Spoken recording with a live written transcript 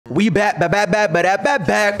We back with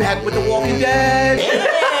The Walking Dead.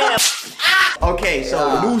 Yeah. Okay,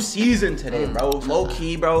 so new season today, bro. Low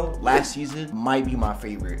key, bro. Last season might be my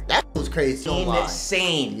favorite. That was crazy.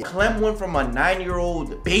 Insane. Yeah. Clem went from a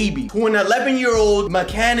 9-year-old baby to an 11-year-old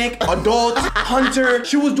mechanic, adult, hunter.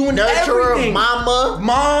 She was doing everything.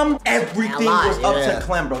 Mom, everything was up to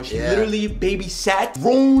Clem, bro. She literally babysat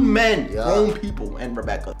grown men, grown people, and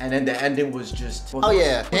Rebecca. And then the ending was just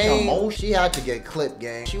she had to get clipped,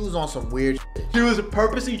 gang. She was on some weird shit. She was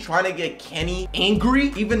purposely trying to get Kenny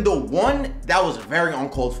angry, even though that was very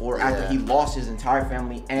uncalled for after he lost his entire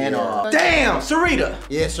family and damn, Sarita.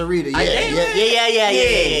 Yeah, Sarita. Yeah.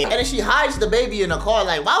 And then she hides the baby in the car.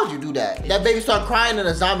 Like, why would you do that? That baby start crying and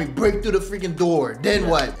a zombie break through the freaking door. Then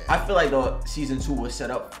what? I feel like the season 2 was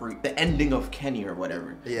set up for the ending of Kenny or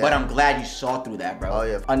whatever. Yeah. But I'm glad you saw through that, bro. Oh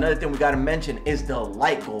yeah. Another thing we gotta mention is the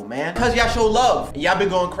like goal, man. Cause y'all show love. Y'all been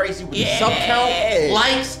going crazy with the sub count,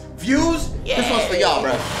 likes, views. This one's for y'all,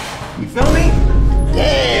 bro. You feel me?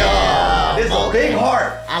 Yeah. This is a big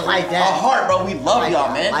heart. I like that. A heart, bro. We love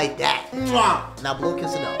y'all, man. I like that. Mwah. Now blow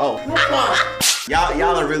kiss it up. Oh.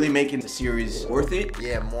 Y'all are really making the series worth it.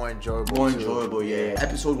 Yeah, more enjoyable. More enjoyable, yeah.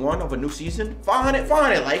 Episode 1 of a new season.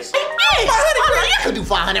 500 likes. Hey, 500, you could do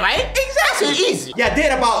 500, right? Exactly. Easy. Yeah, I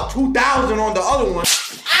did about 2,000 on the other one.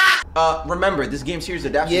 Remember, this game series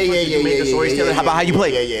adapts. You make the stories tell how about how you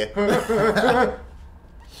play? Yeah.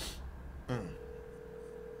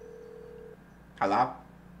 Hello?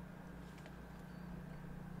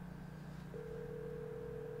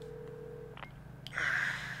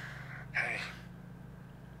 Hey.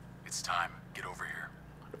 It's time. Get over here.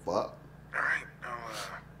 What the fuck? Alright,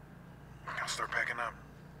 I'll start packing up.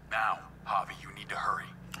 Now, Javi, you need to hurry.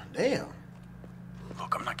 Damn.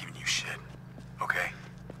 Look, I'm not giving you shit, okay?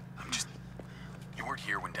 You weren't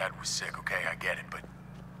here when Dad was sick, okay? I get it, but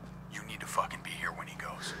you need to fucking be here when he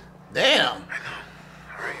goes. Damn. I know.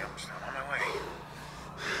 Alright, I'm on my way.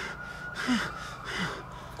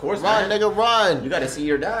 Of course, run, man. nigga, run. You gotta see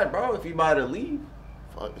your dad, bro, if he about to leave.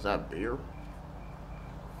 Fuck, is that beer?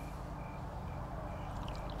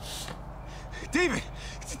 David,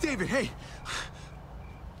 hey.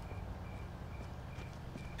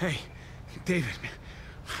 Hey, David,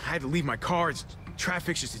 I had to leave my car.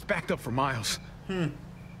 Traffic's it's backed up for miles.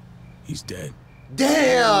 He's dead.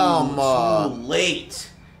 Damn! Too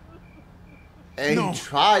late. Hey, he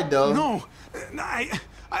tried though. No,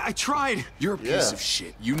 I tried. You're a piece of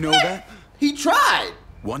shit. You know that? He tried.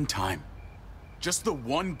 One time. Just the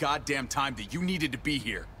one goddamn time that you needed to be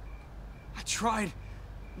here. I tried.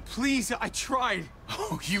 Please, I tried.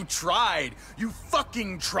 Oh, you tried? You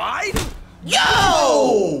fucking tried?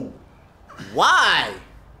 Yo! Why?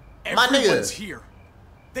 Everyone's here.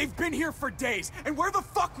 They've been here for days, and where the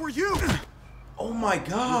fuck were you? Oh my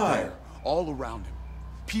God. All around him.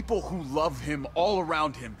 People who love him all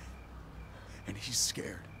around him. And he's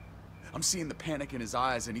scared. I'm seeing the panic in his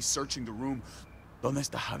eyes, and he's searching the room. ¿Dónde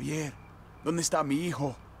está Javier? ¿Dónde está mi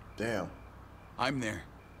hijo? Damn. I'm there,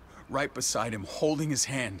 right beside him, holding his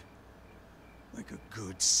hand. Like a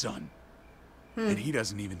good son. And he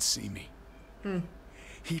doesn't even see me.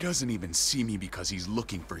 He doesn't even see me because he's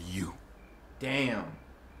looking for you. Damn.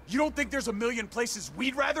 You don't think there's a million places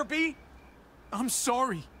we'd rather be? I'm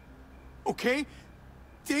sorry. Okay?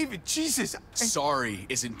 David, Jesus. Sorry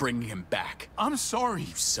isn't bringing him back. I'm sorry.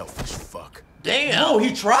 You selfish fuck. Damn. No,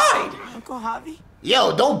 he tried. Uncle Javi?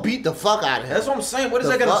 Yo, don't beat the fuck out of him. That's what I'm saying. What is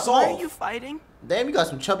that gonna solve? Why are you fighting? Damn, you got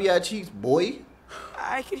some chubby ass cheeks, boy.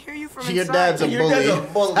 I could hear you from Your inside. dad's a bully. Your dad's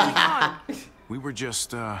a bully. Come on. We were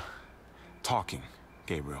just, talking,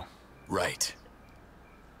 Gabriel. Right.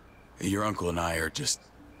 Your uncle and I are just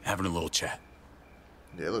having a little chat.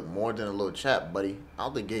 Yeah, look, more than a little chat, buddy. I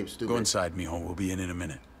don't think Gabe's stupid. Go inside, mijo. We'll be in a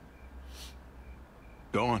minute.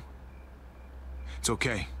 Go on. It's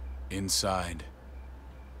okay. Inside.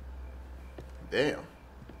 Damn.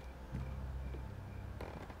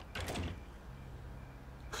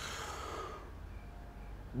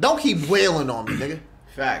 Don't keep wailing on me, nigga.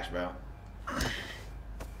 Facts, bro.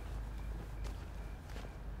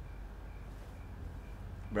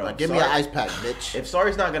 Bro, Like, give me an ice pack, bitch. If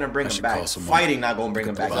Sorry's not gonna bring him back, fighting not gonna bring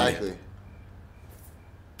him back. Exactly.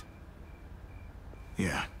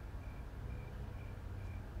 Yeah.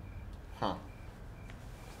 Huh.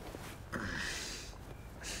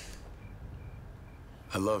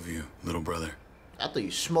 I love you, little brother. I thought you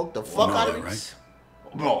smoked the fuck out of me. Right?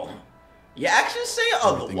 Bro, your actions say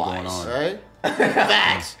Everything going otherwise. on. Right?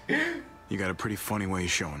 Facts. You got a pretty funny way of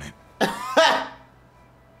showing it.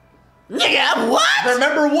 Nigga, what?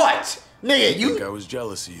 Remember what? Nigga, I think I you... was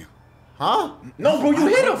jealous of you. Huh? No, bro, you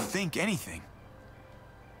hit him. Think anything.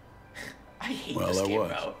 I hate Well, this I game,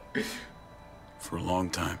 was. bro. For a long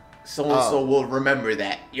time. So-and-so will remember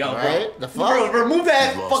that. Yo, Right? bro. The fuck? Bro, remove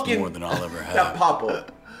that You've lost fucking... more than I'll ever that have.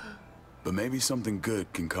 pop-up. But maybe something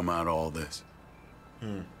good can come out of all this.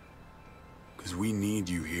 Because we need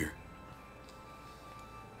you here.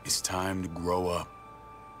 It's time to grow up.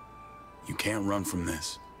 You can't run from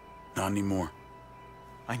this. Not anymore.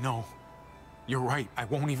 I know. You're right. I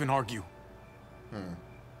won't even argue.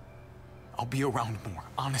 I'll be around more,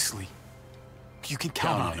 honestly. You can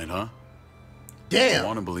count on it, huh? Damn. I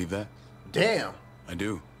want to believe that. Damn. I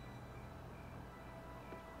do.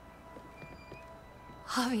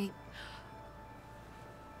 Javi,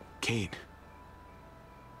 Kate.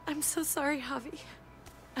 I'm so sorry, Javi.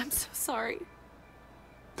 I'm so sorry.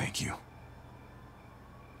 Thank you.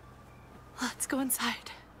 Let's go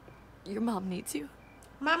inside. Your mom needs you.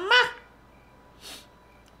 Mama.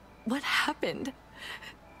 What happened?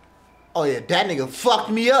 Oh yeah, that nigga fucked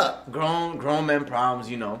me up. Grown man problems,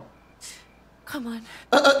 you know. Come on.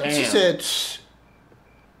 She Damn. said, "Shh."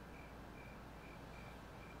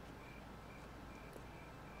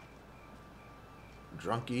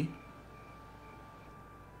 Drunkie.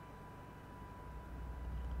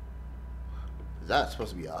 Is that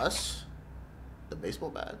supposed to be us? The baseball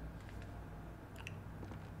bat?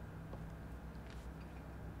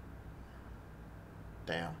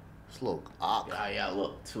 Damn. It's a little awkward. Yeah,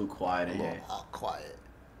 look, too quiet A in little here. quiet.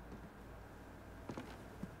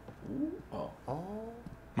 Ooh, oh. Oh.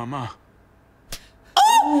 Mama.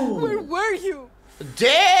 Where were you?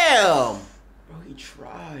 Damn! Bro, he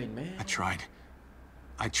tried, man. I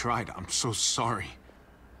tried. I'm so sorry.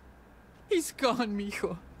 He's gone,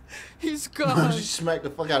 mijo. He's gone. She smacked the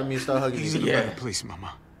fuck out of me and started hugging He's in me. a Yeah. better place,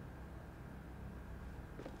 Mama.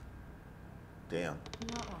 Damn.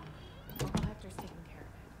 Hector's taking care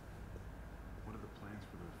of it. What are the plans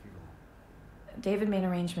for the funeral? David made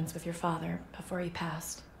arrangements with your father before he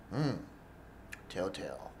passed.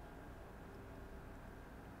 Telltale.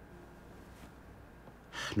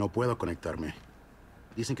 No puedo conectarme.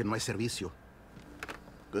 Dicen que no hay servicio.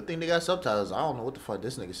 Good thing they got subtitles. I don't know what the fuck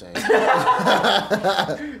this nigga saying.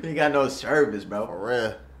 He got no service, bro. For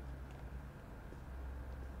real.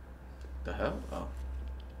 The hell? Oh.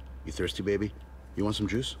 You thirsty, baby? You want some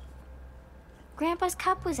juice? Grandpa's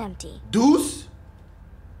cup was empty. Deuce?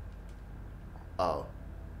 Oh.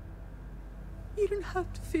 You don't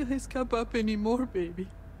have to fill his cup up anymore, baby.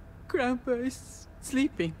 Grandpa is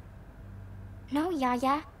sleeping. No,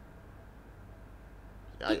 Yaya.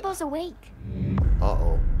 People's awake.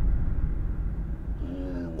 Uh-oh.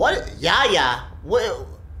 What? Yaya? What?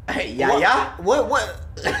 Hey, yeah. What?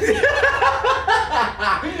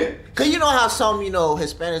 Cause you know how some,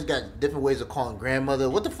 Hispanics got different ways of calling grandmother.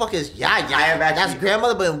 What the fuck is Yaya? That's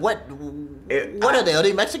grandmother, but what are they? Are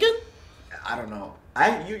they Mexican? I don't know.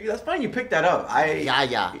 That's funny you picked that up.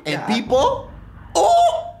 Yaya. And people?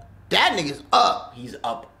 Oh! That nigga's up. He's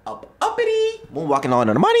uppity. Moonwalking on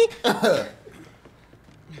the money.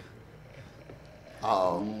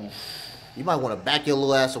 Uh-oh. You might want to back your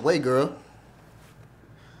little ass away, girl.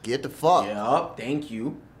 Get the fuck. Yup, thank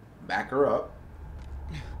you. Back her up.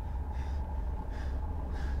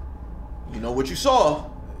 You know what you saw.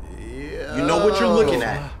 Yeah. You know what you're looking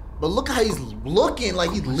at. But look how he's looking,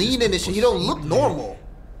 like he's leaning and shit. He don't look normal.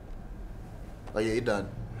 Oh yeah, you're done.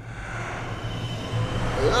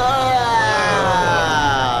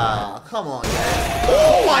 Ah, come on.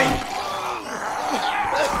 Oh my!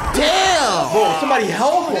 Damn! Bro, somebody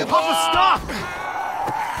help him. Papa, stop!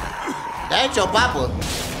 That ain't your papa.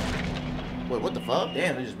 Wait, what the fuck?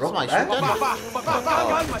 Damn, they just broke Somebody my shoot that back. nigga?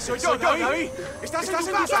 Calma, soy yo, David. Estás en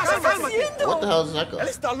tu casa, cálmate. What the hell is that Él guy?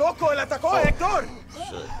 está loco, él atacó a Héctor.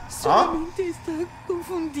 Huh? Solamente está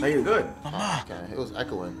confundido. Are you good? Okay, it was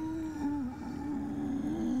echoing.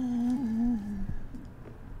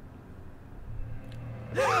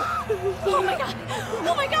 Oh my god!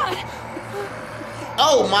 Oh my god!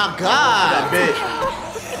 Oh my god! Bitch.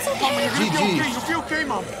 GG. You feel okay,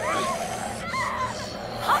 Mom?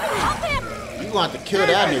 Help him! You gonna have to kill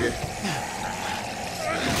that nigga.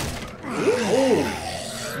 Ooh.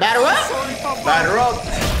 Batter up? Batter up.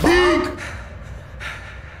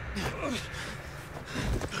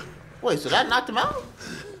 Wait, so that knocked him out?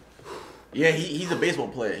 Yeah, he's a baseball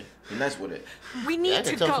player. He messed with it. We Yeah, I need can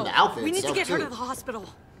to tell go. from the outfit We need to itself, get her too. to the hospital.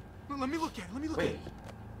 Let me look at it. Wait.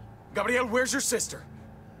 Gabriel, where's your sister?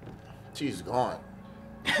 She's gone.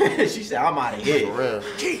 She said, I'm out of For here. real.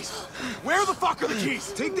 Keys! Where the fuck are the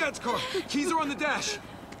keys? Take Dad's car. Keys are on the dash.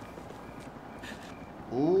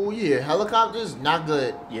 Ooh, yeah. Helicopters, not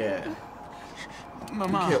good. Yeah.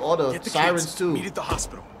 Mama, You hear all the get sirens, kids. too. Meet at the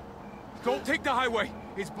hospital. Don't take the highway.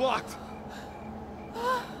 It's blocked.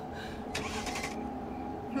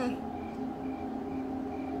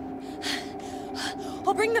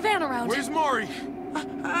 I'll bring the van around. Where's Mari?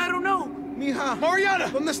 I don't know. Mija. Mariana!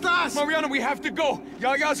 ¿Dónde estás? Mariana, we have to go.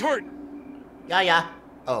 Yaya's hurt. Yaya.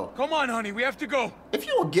 Oh. Come on, honey, we have to go. If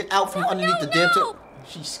you don't get out from underneath the damn table.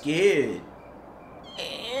 She's scared.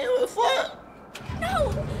 What?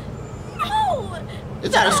 No! No!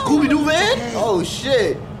 Is that a Scooby-Doo van? Oh,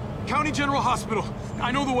 shit. County General Hospital.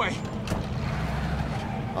 I know the way.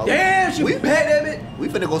 Oh, damn, she pet that bit. We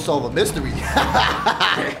finna go solve a mystery.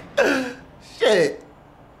 Shit.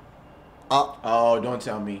 Oh, don't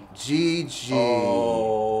tell me. GG.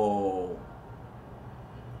 Oh.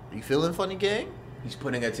 You feeling funny, gang? He's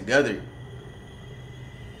putting it together.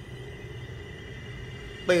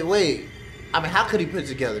 Wait. I mean, how could he put it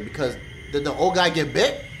together? Because did the old guy get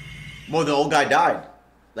bit? Well, the old guy died.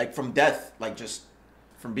 Like from death. Like just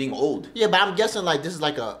from being old. Yeah, but I'm guessing like this is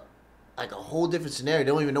like a whole different scenario.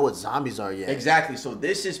 They don't even know what zombies are yet. Exactly. So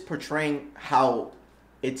this is portraying how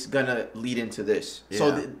it's gonna lead into this. Yeah.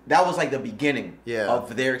 So that was like the beginning Yeah.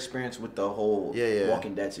 of their experience with the whole Yeah.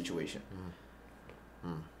 Walking Dead situation.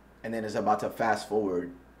 And then it's about to fast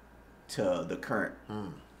forward to the current.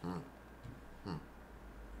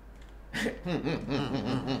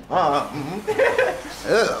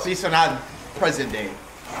 See, so now present day.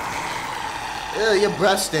 Yeah, your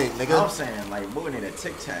breath stink, nigga. I'm saying, like, we're gonna need a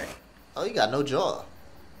Tic Tac. Oh, you got no jaw.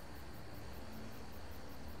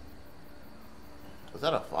 Was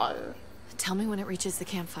that a fire? Tell me when it reaches the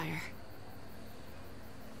campfire.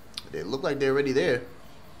 They look like they're already there.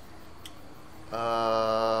 Man,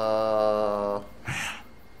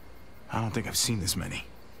 I don't think I've seen this many.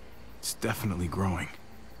 It's definitely growing.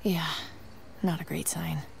 Yeah, not a great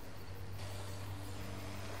sign.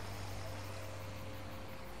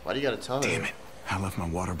 Why do you gotta tell her? Damn it. I left my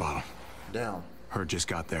water bottle. Damn. Herb just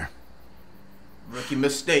got there. Rookie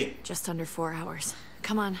mistake. Just under 4 hours.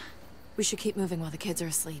 Come on. We should keep moving while the kids are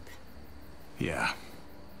asleep. Yeah.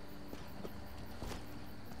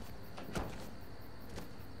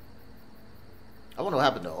 I wonder what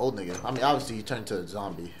happened to old nigga. I mean, obviously he turned to a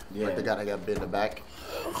zombie. Yeah. Like the guy that got bit in the back.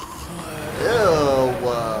 Ew.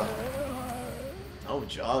 Oh,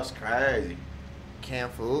 Jaw's crazy.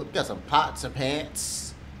 Canned food. Got some pots and pants.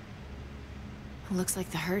 Looks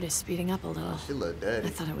like the herd is speeding up a little. She look dirty. I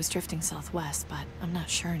thought it was drifting southwest, but I'm not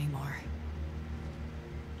sure anymore.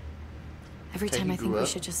 Every Okay, time you I think grew we up.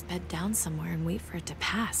 should just bed down somewhere and wait for it to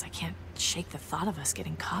pass, I can't shake the thought of us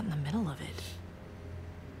getting caught in the middle of it.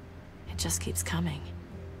 It just keeps coming.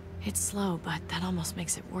 It's slow, but that almost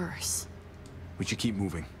makes it worse. We should keep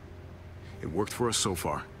moving. It worked for us so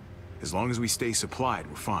far. As long as we stay supplied,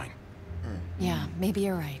 we're fine. Yeah, maybe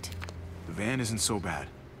you're right. The van isn't so bad.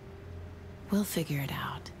 We'll figure it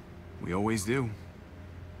out. We always do.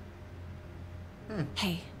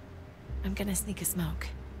 Hey, I'm gonna sneak a smoke.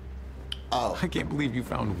 Oh. I can't believe you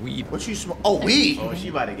found weed. What you smoke? Oh, weed. Oh, she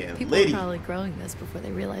about to get People litty. were probably growing this before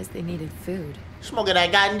they realized they needed food. Smoking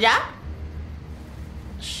that ganja?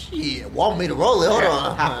 Shit, want me to roll it? Hold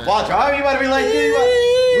on. Watch, how you about to be like this?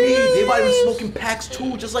 Weed, they about to be smoking packs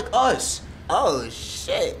too, just like us. Oh,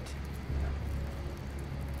 shit.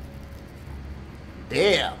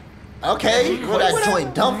 Damn. Okay, well, that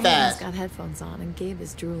joint dump Ryan's fast. got headphones on and Gabe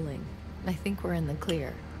is drooling. I think we're in the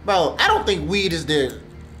clear. Bro, I don't think weed is the,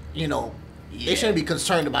 you know, they shouldn't be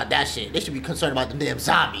concerned about that shit. They should be concerned about the damn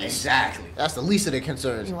zombies. Exactly. That's the least of their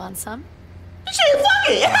concerns. You want some? Shit, fuck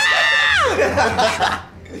it.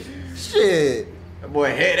 Shit. That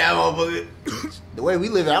boy hit that motherfucker. The way we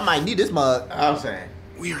live, I might need this mug. I'm saying.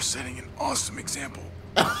 We are setting an awesome example.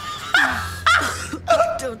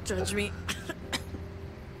 Don't judge me.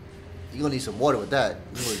 You're gonna need some water with that.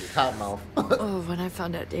 You with your cotton mouth. Oh, when I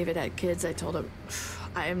found out David had kids, I told him,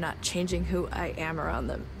 I am not changing who I am around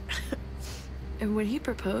them. And when he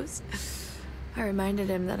proposed, I reminded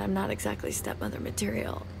him that I'm not exactly stepmother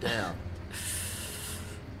material. Damn.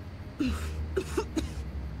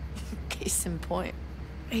 Case in point.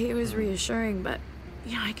 He was reassuring, but,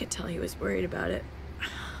 you know, I could tell he was worried about it.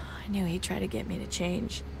 I knew he'd try to get me to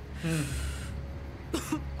change.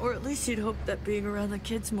 Or at least he'd hope that being around the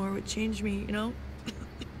kids more would change me, you know?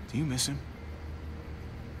 Do you miss him?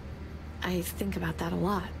 I think about that a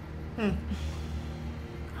lot.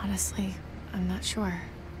 Honestly, I'm not sure.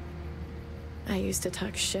 I used to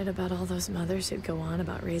talk shit about all those mothers who'd go on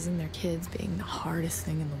about raising their kids being the hardest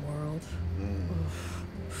thing in the world.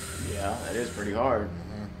 Yeah, that is pretty hard.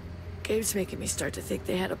 Gabe's making me start to think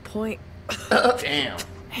they had a point. Damn.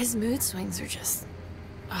 His mood swings are just...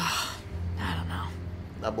 I don't know.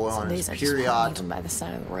 That boy Some on his days I just want to leave period. him by the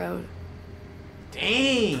side of the road.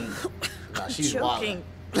 Dang. Nah, she's wild. Joking.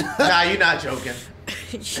 Nah, you're not joking.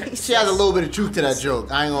 She has a little bit of truth to that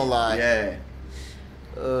joke. I ain't gonna lie.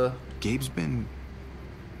 Yeah. Gabe's been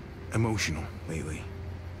emotional lately.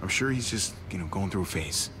 I'm sure he's just, going through a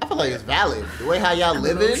phase. I feel like it's valid. The way how y'all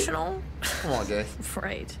living. Emotional? Come on, Gabe.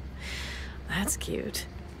 Right. That's cute.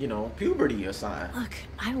 Puberty or something. Look,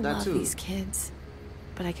 I love these kids.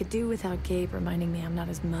 But I could do without Gabe reminding me I'm not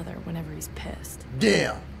his mother whenever he's pissed.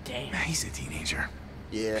 Damn. He's a teenager.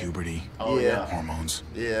 Yeah. Puberty. Oh, yeah. Hormones.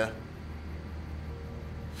 Yeah.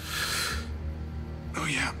 Oh,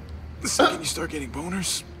 yeah. The second you start getting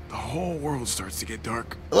boners, the whole world starts to get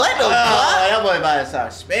dark. What the fuck? That boy about to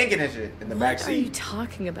start spanking and shit in the back What are you seat.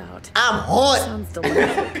 talking about? I'm hot. Sounds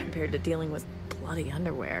delightful compared to dealing with bloody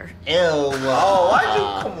underwear. Ew. Oh, why'd you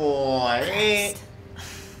come on? Man.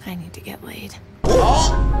 I need to get laid. The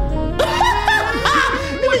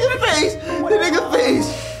nigga face. The nigga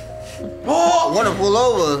face. Oh, wanna pull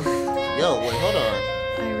over? Yo, wait, hold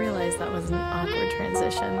on. I realized that was an awkward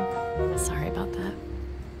transition. Sorry about that.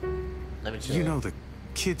 Let me chill. You know the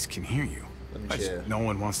kids can hear you. Let me But chill. no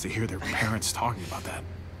one wants to hear their parents talking about that.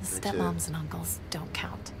 Stepmoms and uncles don't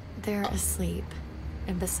count. They're asleep.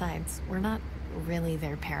 And besides, we're not really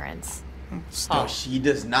their parents. Oh, she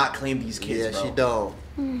does not claim these kids, Yeah, bro. she don't.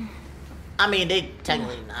 I mean, they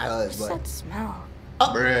technically not us, What's but. that smell?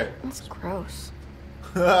 Bruh. That's gross.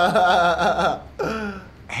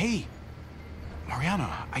 Hey, Mariana,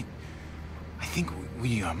 I think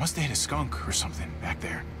we must have hit a skunk or something back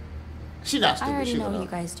there. She not I stupid. already She know gonna- you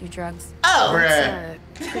guys do drugs. Oh, Bruh.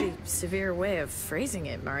 It's a pretty severe way of phrasing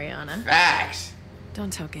it, Mariana. Facts.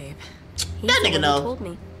 Don't tell Gabe. He's That the nigga one who know. told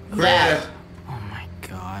me. Bruh. Oh my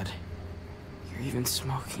god. You're even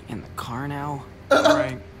smoking in the car now? All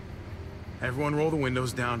right. Everyone roll the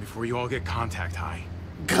windows down before you all get contact high.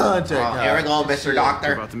 Contact. Here we go, Mr. We're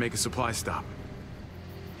Doctor. about to make a supply stop.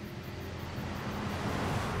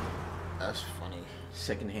 That's funny.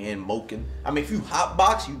 Secondhand moking. I mean, if you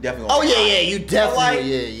hotbox, you definitely. Oh gonna yeah, get yeah, high. you But,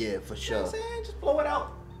 definitely, yeah, for You know sure. what I'm saying? Just blow it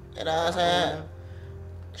out. You know what I'm saying?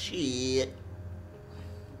 Shit.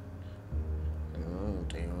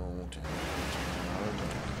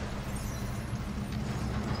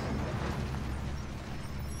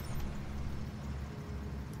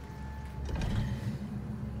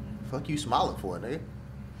 Fuck you smiling for, nigga?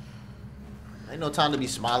 Ain't no time to be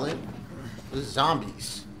smiling. There's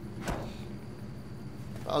zombies.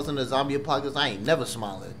 If I was in a zombie apocalypse, I ain't never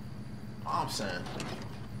smiling. I'm saying.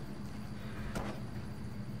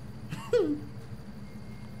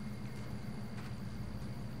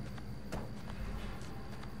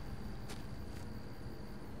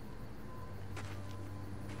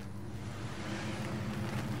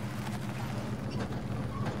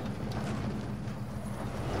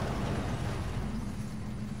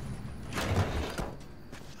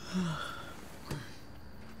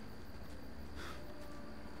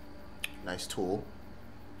 Nice tool.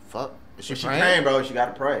 Fuck. Is she She praying? praying, bro. She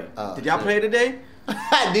gotta pray. Did y'all shit. pray today?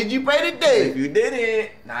 Did you pray today? If you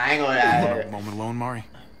didn't, nah, I ain't gonna Want lie. a moment alone, Mari?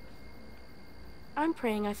 I'm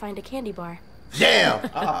praying I find a candy bar. Damn.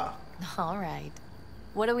 Ah, All right.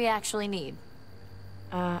 What do we actually need?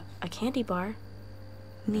 A candy bar?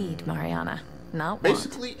 Need, Mariana. Not want.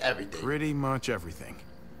 Basically everything. Pretty much everything.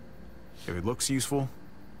 If it looks useful,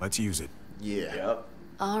 let's use it. Yeah. yep.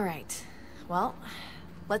 All right. Well,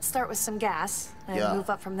 let's start with some gas and Yeah. move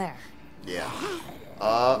up from there. Yeah.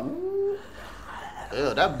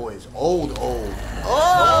 Ew, that boy is old. Oh!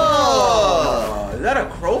 Is that a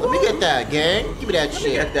crowbar? Let me get that, gang. Give me that Let me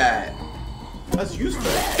shit. get that. That's useful.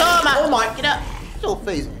 Come on. Oh my, get up. Your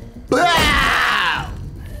face. Bow!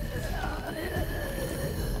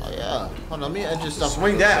 Oh yeah. Hold on, let me adjust something.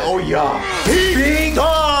 Swing that. Oh yeah. Bing.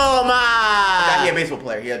 Toma! He a baseball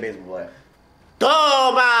player. He a baseball player.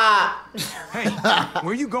 Toma! Hey,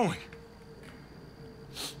 where are you going?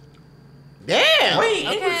 Damn. Wait.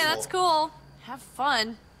 Okay, that's cool. Have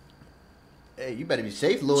fun. Hey, you better be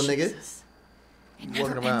safe, little nigga. Jesus. It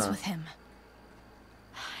never Walking ends around. with him.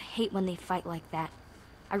 I hate when they fight like that.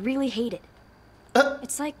 I really hate it.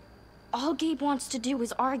 It's like all Gabe wants to do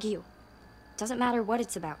is argue. Doesn't matter what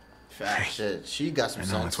it's about. Facts. Shit, she got some I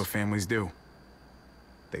know, sense. that's what families do.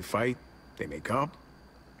 They fight, they make up,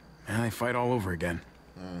 and they fight all over again.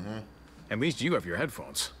 At least you have your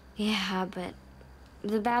headphones. Yeah, but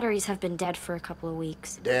the batteries have been dead for a couple of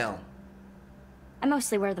weeks. Damn. I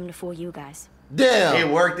mostly wear them to fool you guys. Damn.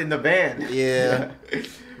 It worked in the van. Yeah.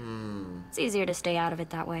 It's easier to stay out of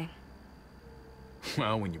it that way.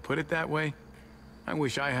 Well, when you put it that way, I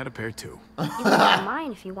wish I had a pair too. You can wear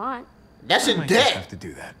mine if you want. That's I a might just dick. have to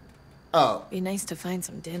do that. Oh. Be nice to find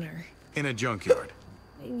some dinner. In a junkyard.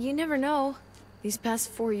 You never know. These past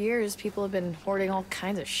 4 years, people have been hoarding all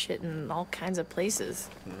kinds of shit in all kinds of places.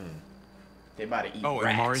 They about to eat and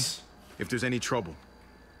rats. Mari, if there's any trouble,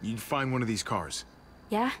 you find one of these cars.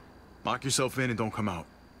 Yeah? Lock yourself in and don't come out.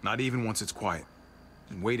 Not even once it's quiet.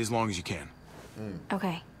 And wait as long as you can.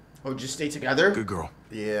 Okay. Oh, just stay together? Good girl.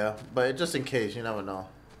 Yeah, but just in case, you never know.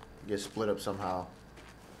 Get split up somehow.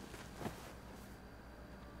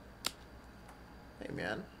 Hey,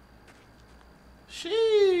 man.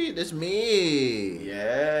 Shit, it's me.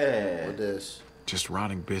 Yeah. What this? Just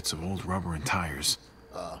rotting bits of old rubber and tires.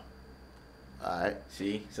 Alright.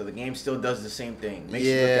 See? So the game still does the same thing. Makes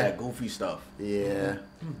you look at goofy stuff. Yeah.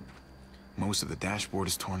 Most of the dashboard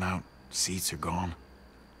is torn out. Seats are gone.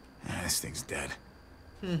 This thing's dead.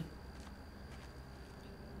 Okay.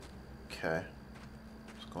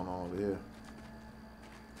 What's going on over here?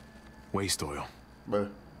 Waste oil.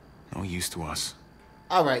 Bruh. No use to us.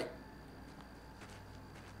 Alright.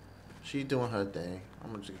 She's doing her thing.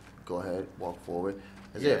 I'm gonna just go ahead, walk forward.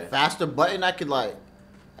 Is there a faster button I could like...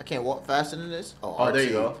 I can't walk faster than this? Oh, RT. there you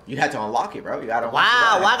go. You had to unlock it, bro. You gotta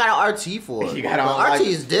Wow, why I got an RT for? You gotta unlock RT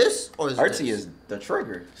is this? Or is RT this? is the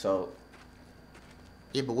trigger, so...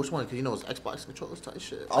 Yeah, but which one? Because you know it's Xbox controllers type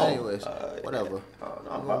shit. Oh, Anyways, whatever.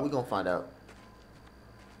 no, we're gonna find out.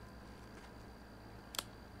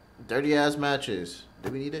 Dirty ass matches.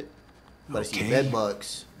 Do we need it? But it's bed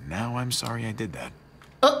bugs. Now I'm sorry I did that.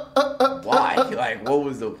 Why? Like, what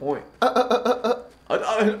was the point?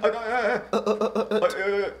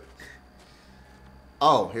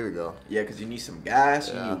 Oh, here we go. Yeah, because you need some gas.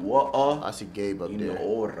 You need water. I see Gabe up you there. You know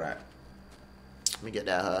all right. Let me get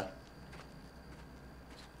that, huh?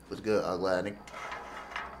 What's good, Ugly?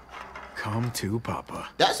 Come to Papa.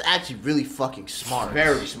 That's actually really fucking smart.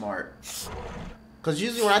 Very smart. Because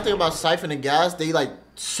usually when I think about siphoning gas, they like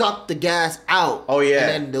suck the gas out. Oh, yeah.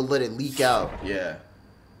 And then they'll let it leak out. Yeah.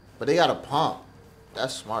 But they got a pump.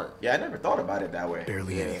 That's smart. Yeah, I never thought about it that way.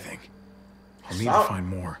 Barely anything. I'll need to find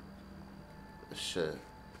more. Shit.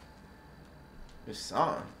 It's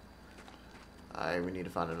song. Alright, we need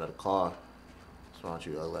to find another car. What's wrong with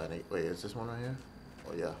you, Ugly? Wait, is this one right here?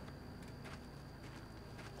 Oh, yeah.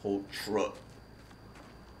 Whole truck.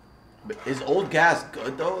 But is old gas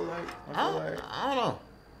good though? Like, I don't know.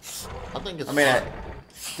 I think it's. I mean, at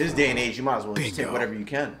this day and age, you might as well just take whatever you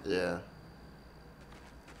can. Yeah.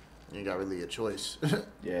 You ain't got really a choice.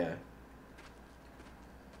 Yeah.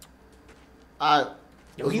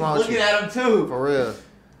 Yo, he's looking at him too. For real.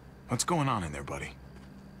 What's going on in there, buddy?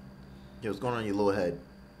 Yo, what's going on in your little head?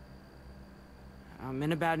 I'm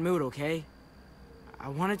in a bad mood, okay? I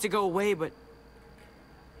want it to go away, but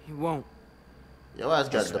it won't. Yo, ass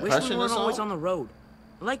got Wish depression we or weren't always something? on the road.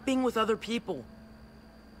 I like being with other people.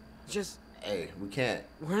 Just... Hey, we can't.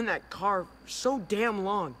 We're in that car for so damn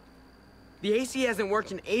long. The AC hasn't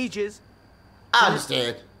worked in ages. I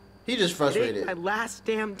understand. He just It frustrated. ain't my last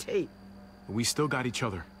damn tape. We still got each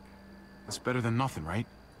other. That's better than nothing, right?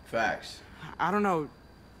 Facts. I don't know.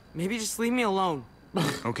 Maybe just leave me alone.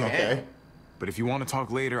 Okay. But if you want to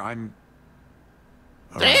talk later, I'm...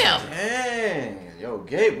 Damn! Dang. Yo,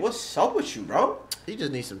 Gabe, what's up with you, bro? He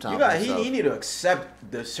just needs some time. He need to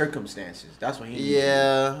accept the circumstances. That's what he needs.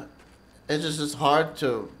 Yeah. It's just hard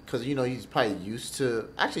to, because, you know, he's probably used to,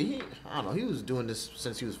 actually, I don't know, he was doing this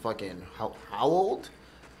since he was fucking, how old?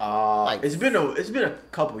 Like, it's been a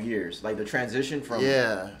couple years, like the transition from.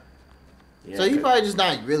 Yeah. So he probably just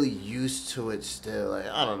not really used to it still. Like,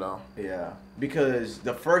 I don't know. Yeah, because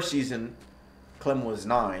the first season, Clem was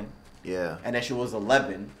 9. Yeah. And then she was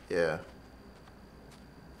 11. Yeah.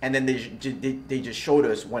 And then they just showed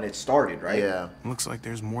us when it started, right? Yeah. Looks like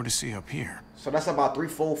there's more to see up here. So that's about 3,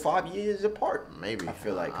 4, 5 years apart. Maybe. I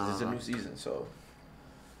feel like, because it's a new season, so.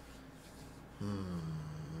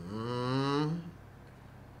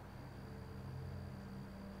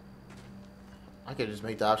 I could just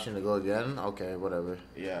make the option to go again. Okay, whatever.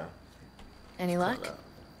 Yeah. Any luck?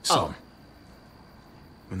 Some.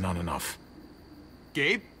 But not enough.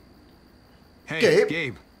 Gabe? Hey, Gabe?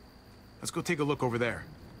 Gabe. Let's go take a look over there.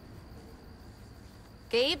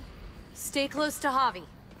 Gabe, stay close to Javi.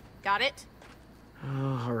 Got it?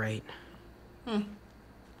 Oh, all right. Yeah,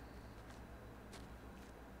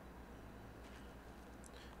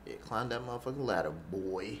 climb that motherfucking ladder,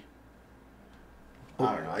 boy.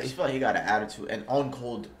 I don't know. I just feel like he got an attitude, an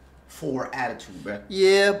uncalled for attitude, bro.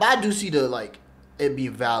 Yeah, but I do see the, like, it be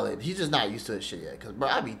valid. He's just not used to this shit yet. Because, bro,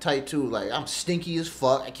 I be tight, too. Like, I'm stinky as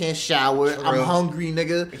fuck. I can't shower. True. I'm hungry,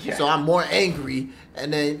 nigga. Yeah. So I'm more angry.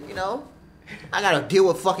 And then, you know, I gotta deal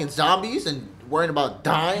with fucking zombies and worrying about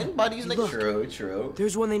dying by these niggas. True.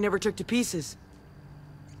 There's one they never took to pieces.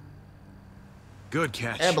 Good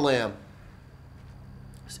catch. Emblem.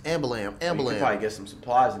 It's Ambulam. You could probably get some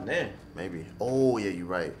supplies in there. Maybe. Oh, yeah, you're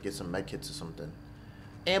right. Get some med kits or something.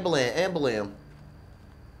 Ambulam.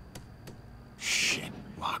 Shit,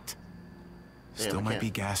 locked. Damn, Still might be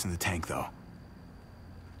gas in the tank, though.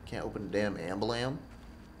 Can't open the damn Ambulam?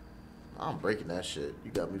 I'm breaking that shit.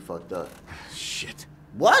 You got me fucked up. Shit.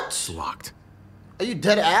 What? It's locked. Are you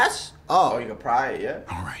dead ass? Oh, you can pry it, yeah?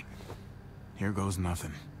 Alright. Here goes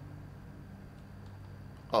nothing.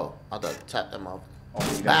 Oh, I thought tap them off.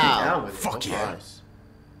 Oh, you got Bow. down with it. Fuck yeah. Nice.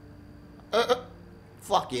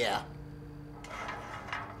 Fuck yeah.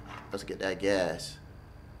 Let's get that gas.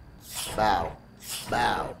 Bow.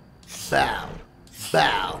 Bow. Bow.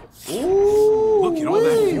 Bow. Ooh. Look at all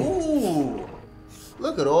that fuel. Ooh.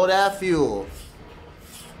 Look at all that fuel.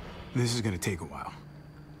 This is gonna take a while.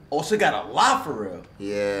 Also got a lot for real.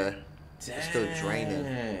 Yeah. Dang. It's still draining.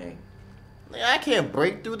 Man, I can't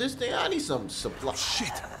break through this thing. I need some supply.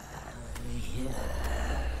 Shit.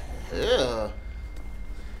 Yeah.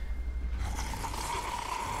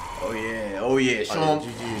 Oh yeah. Show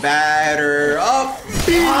him. Batter up.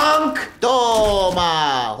 Punk.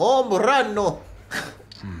 Toma. Home run. No.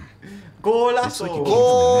 Golazo.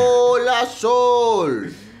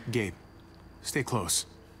 Golazo. Gabe, stay close.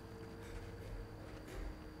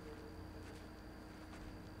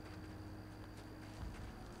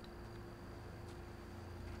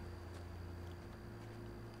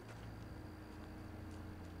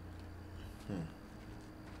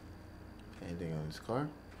 Anything on this car?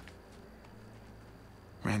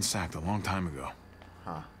 Ransacked a long time ago.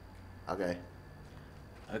 Huh. Okay.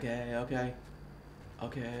 Okay.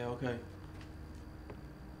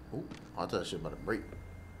 Ooh, I thought that shit about to break.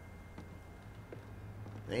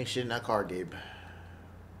 There ain't shit in that car, Gabe.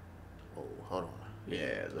 Oh, hold on.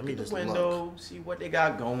 Yeah, Let look me at the just window, look. see what they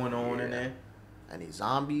got going on in there. Any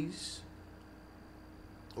zombies?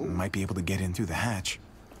 Ooh. Might be able to get in through the hatch.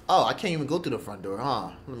 Oh, I can't even go through the front door,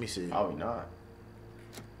 huh? Let me see. Probably not.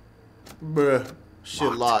 Bruh.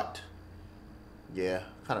 Shit locked. Yeah,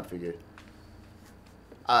 kind of figured.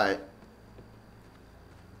 Alright.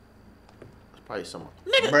 There's probably someone.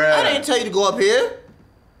 Nigga, Bruh. I didn't tell you to go up here.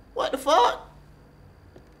 What the fuck?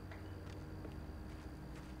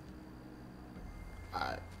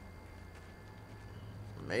 Alright.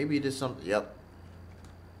 Maybe there's something. Yep.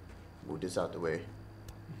 Move this out the way.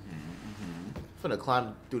 Finna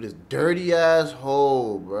climb through this dirty ass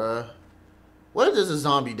hole, bruh. What if there's a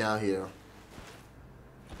zombie down here?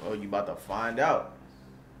 Oh, you about to find out.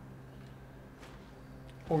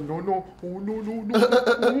 Oh no.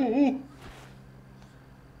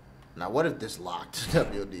 Now what if this locked?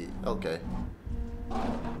 WD. Okay.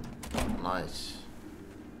 Nice.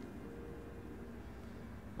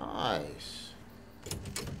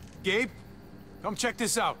 Gabe, come check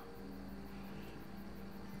this out.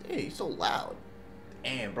 Hey, he's so loud.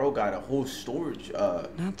 Damn, bro got a whole storage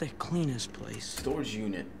Not the cleanest place. storage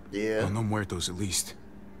unit. Yeah. Well, no muertos at least.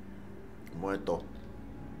 Muerto.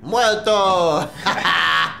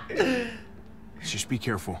 Just be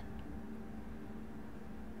careful.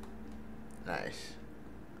 Nice.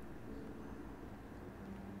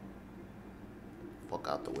 Fuck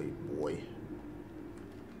out the way, boy.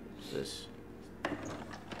 What's this?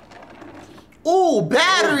 Ooh,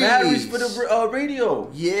 batteries! Batteries for the radio.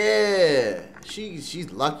 Yeah.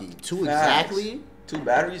 She's lucky. Two Facts. exactly. 2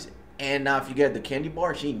 batteries. And now if you get the candy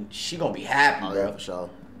bar, she gonna be happy, Oh, bro. yeah, for sure.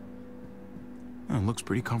 Oh, it looks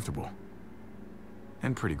pretty comfortable.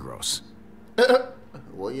 And pretty gross.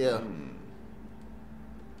 Well, yeah.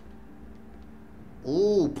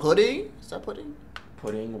 Ooh, pudding? Is that pudding?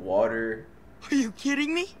 Pudding, water. Are you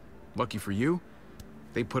kidding me? Lucky for you,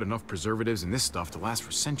 they put enough preservatives in this stuff to last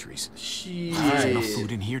for centuries. Shit. There's enough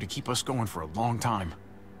food in here to keep us going for a long time.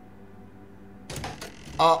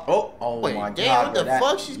 Oh wait, my damn, God. what the bro,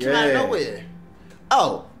 fuck? She's came out of nowhere.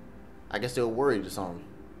 Oh. I guess they were worried or something.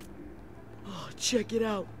 Oh, check it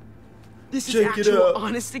out. This is Check it actual, out.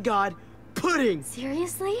 honest to God, pudding.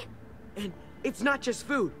 Seriously? And it's not just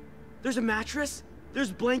food. There's a mattress.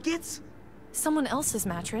 There's blankets. Someone else's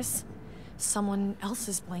mattress. Someone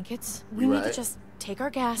else's blankets. We You need to right. just take our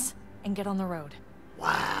gas and get on the road.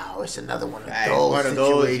 Wow, it's another one of Hey, those one of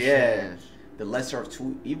those, situations. yeah. The lesser of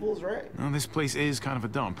 2 evils, right? Well, this place is kind of a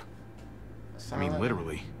dump. I mean,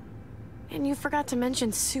 literally. And you forgot to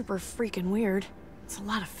mention super freaking weird. It's a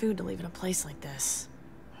lot of food to leave in a place like this.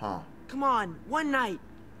 Huh. Come on, one night.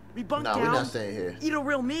 We bunk Nah, down. we're not staying here. Eat a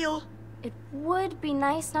real meal. It would be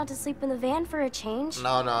nice not to sleep in the van for a change.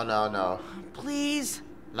 No. Please.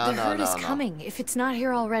 No, The herd is no. coming, if it's not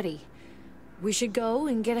here already. We should go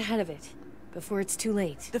and get ahead of it, before it's too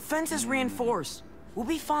late. The fence is reinforced. We'll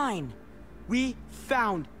be fine. We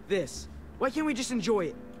found this. Why can't we just enjoy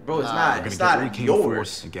it? Bro, it's We're not. gonna It's get what we not came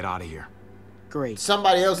yours. for and get out of here. Great.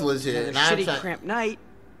 Somebody else lives here, and Another I'm shitty trying. cramped night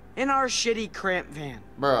in our shitty cramped van.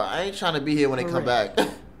 Bro, I ain't trying to be here when they come back.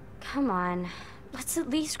 Come on. Let's at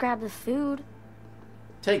least grab the food.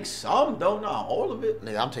 Take some, though, not all of it.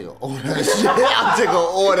 Nigga, I'm taking all that shit. I'm taking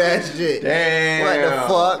all that shit. Damn. What the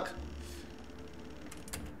fuck?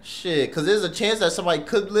 Shit, because there's a chance that somebody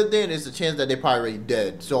could live there, and there's a chance that they're probably already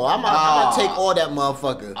dead. So I'm gonna take all that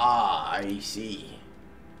motherfucker. Ah, I see.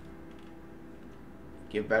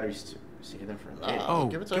 Give batteries to save them for later. Oh,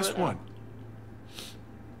 give it to guess her what?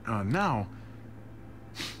 Now,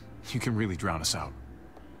 you can really drown us out.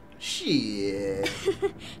 Shit.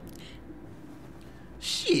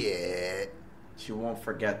 Shit. She won't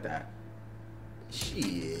forget that.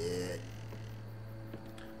 Shit.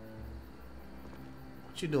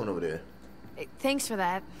 What you doing over there? Hey, thanks for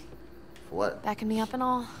that. For what? Backing me up and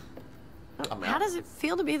all. I mean, How does it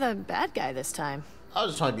feel to be the bad guy this time? I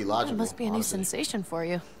was just trying to be logical. It must be a new sensation for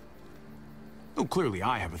you. Oh, clearly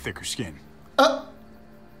I have a thicker skin.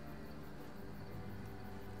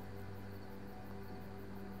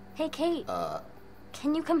 Hey, Kate.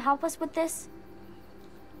 Can you come help us with this?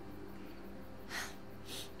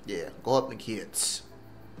 Yeah, go up the kids.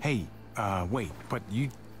 Hey, wait, but you...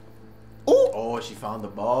 Oh, she found the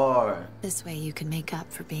bar. This way you can make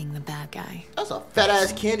up for being the bad guy. That's a fat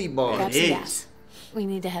ass candy bar. Grab It some is. gas. We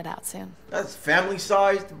need to head out soon. That's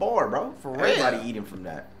family-sized bar, bro. For real. Everybody eating from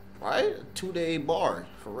that. Right? A 2-day bar.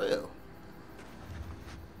 For real.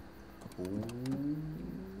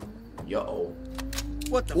 Yo.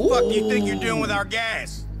 What the fuck you think you're doing with our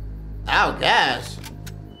gas? Our gas?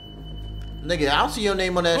 Nigga, I don't see your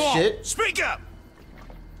name on that shit. Speak up!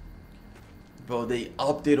 Bro, they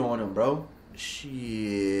upped it on him, bro.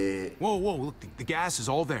 Shit. Whoa, look, the gas is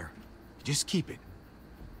all there. Just keep it.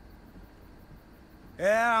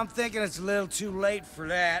 Yeah, I'm thinking it's a little too late for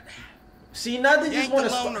that. See, now they You just ain't want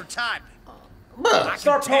the to loner type. Bruh,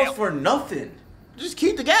 start tell. pros for nothing. just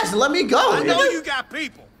keep the gas and let me go. I know nigga. you got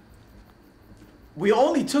people. We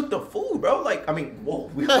only took the food, bro. Like, I mean, whoa.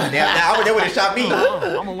 They would have shot me.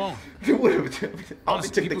 I'm alone. They would have. I only Honestly,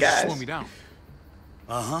 took the people just gas. slow me down.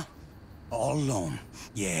 Uh-huh. All alone.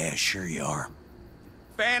 Yeah, sure you are.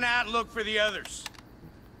 Fan out and look for the others.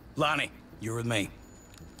 Lonnie, you're with me.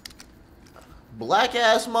 Black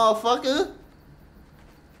ass motherfucker.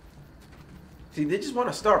 See, they just want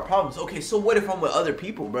to start problems. Okay, so what if I'm with other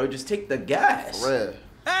people, bro? Just take the gas. Red.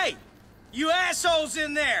 Hey, you assholes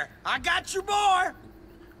in there. I got your boy.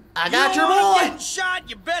 I got your wanna boy. Get shot,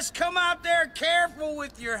 you best come out there careful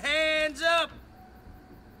with your hands up.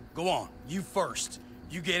 Go on, you first.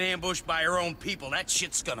 You get ambushed by your own people. That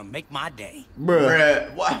shit's gonna make my day.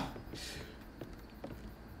 Bruh. What?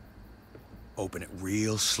 Open it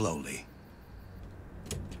real slowly.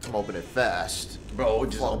 I'm opening fast. Bro,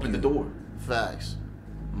 just open the door. Facts.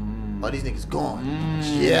 Oh, these niggas gone.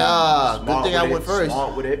 Yeah. Good Smart thing I with went it, first.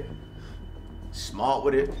 Smart with it. Smart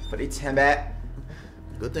with it. But it's him back.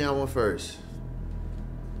 Good thing I went first.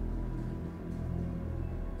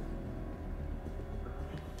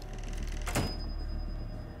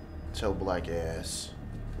 Tell black ass.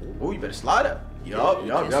 Oh, you better slide up.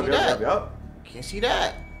 Yup. Can't see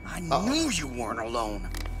that. I knew you weren't alone.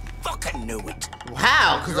 Fucking knew it.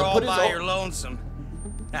 How? Because You're I all put his by own. your lonesome.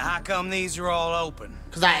 Now how come these are all open?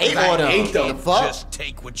 Because I ate all them. The fuck? Just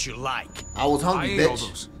take what you like. I was hungry, I ate all bitch.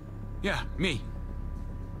 those. Yeah, me.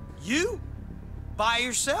 You? By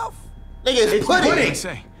yourself? Nigga, it's What did I pudding.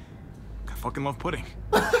 say? I fucking love pudding.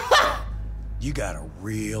 You got a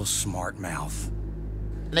real smart mouth.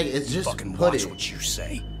 Nigga, it's just Fucking pudding. watch what you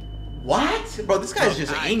say. What? Bro, this guy's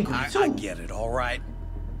just angry, too. I get it, all right.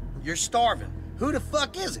 You're starving. Who the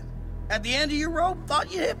fuck is it? At the end of your rope,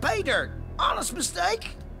 thought you hit pay dirt. Honest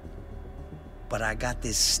mistake. But I got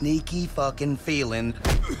this sneaky fucking feeling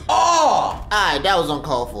Oh! Alright, that was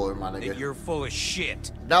uncalled for, my that nigga. you're full of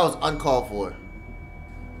shit. That was uncalled for.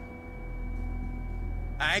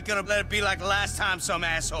 I ain't gonna let it be like the last time some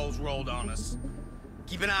assholes rolled on us.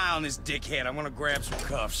 Keep an eye on this dickhead. I'm gonna grab some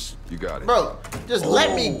cuffs. You got it. Bro, just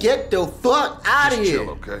let me get the fuck out of Just here. chill,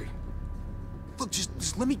 okay? Look,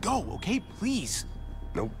 just let me go, okay? Please.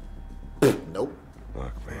 Nope. Nope.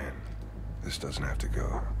 Look, man. This doesn't have to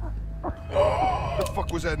go. What the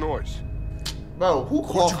fuck was that noise? Bro, who What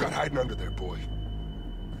you coughing? got hiding under there, boy?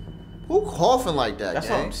 Who coughing like that, That's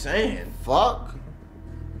gang? what I'm saying. Fuck.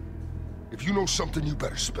 If you know something, you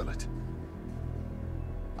better spill it.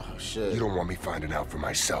 Oh, shit. You don't want me finding out for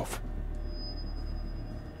myself.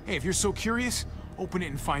 Hey, if you're so curious, open it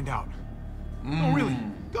and find out. Oh, really?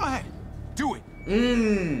 Go ahead. Do it.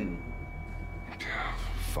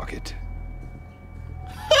 Fuck it.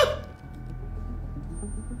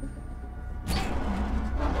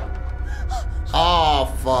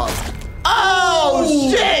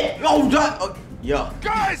 Oh, yeah.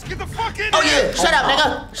 Guys, get the fuck in Oh here! yeah, shut up,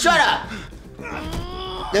 nigga. Shut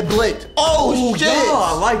up. They blinked. Oh shit. Yeah,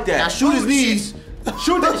 I like that. Now shoot his knees.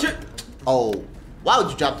 Shoot that shit. Oh, why would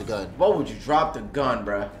you drop the gun? Why would you drop the gun,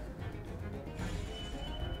 bruh?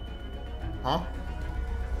 Huh?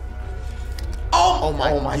 Oh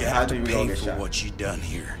my You God! have to We pay gonna get for shot. what you done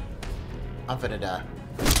here. I'm finna die.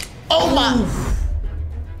 Oh my!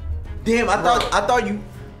 Damn, I thought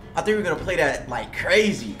you were gonna play that like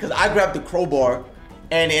crazy, cause I grabbed the crowbar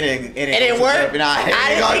and it didn't work. Nah,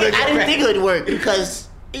 I didn't think it would work because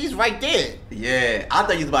he's right there. Yeah, I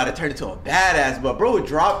thought you was about to turn into a badass, but bro,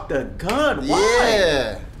 dropped the gun. Why?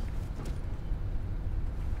 Yeah.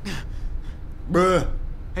 Bruh.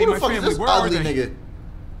 Hey, Who my the fuck is family, this where are ugly they? nigga?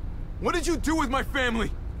 What did you do with my family?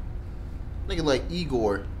 Nigga like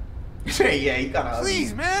Igor. Yeah, he kinda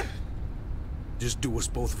Please, man. Just do us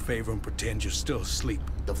both a favor and pretend you're still asleep.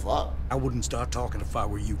 The fuck? I wouldn't start talking if I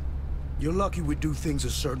were you. You're lucky we do things a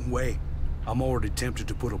certain way. I'm already tempted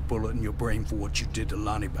to put a bullet in your brain for what you did to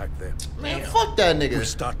Lonnie back there. Man, fuck that nigga. If we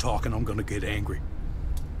start talking, I'm gonna get angry.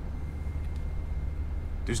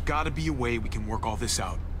 There's gotta be a way we can work all this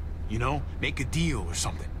out. You know? Make a deal or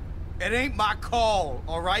something. It ain't my call,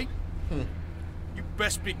 all right? You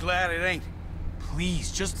best be glad it ain't.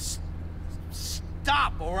 Please, just...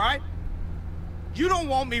 Stop, all right? You don't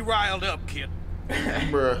want me riled up, kid.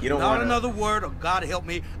 Bruh. You don't Not want another word, or God help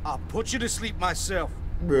me, I'll put you to sleep myself.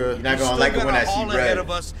 Bruh. You're not gonna like it when I see all red. ahead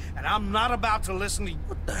of us, and I'm not about to listen to you.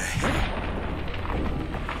 What the hell?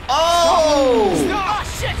 Oh! Oh,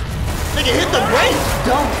 shit! Nigga hit the brakes,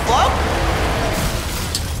 dumb fuck!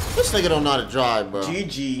 This nigga don't know how to drive, bro.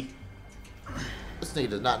 GG. This nigga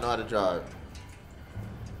does not know how to drive.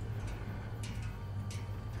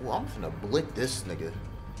 Well, I'm finna blick this nigga.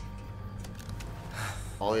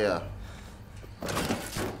 Oh yeah. The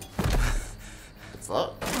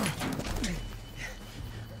fuck?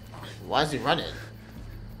 Why is he running?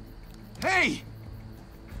 Hey!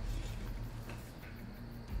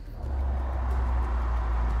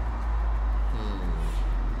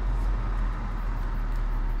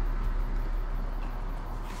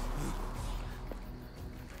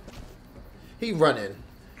 He running.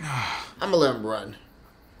 I'ma let him run.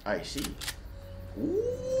 I see.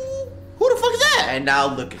 Ooh. Who the fuck is that? And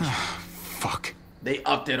now look at you. Fuck. They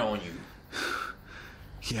upped it on you.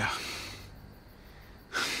 Yeah.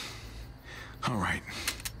 All right.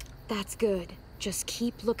 That's good. Just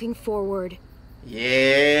keep looking forward.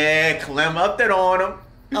 Yeah, Clem upped it on him.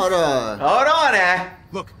 Hold on. Hold on, eh?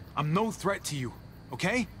 Look, I'm no threat to you,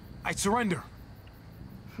 okay? I surrender.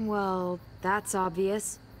 Well, that's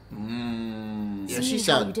obvious. Yeah, she Seeing how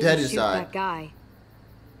sound you didn't dead shoot inside. that guy.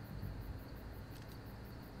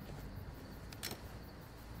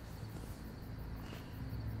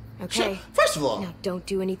 Okay. First of all, Now don't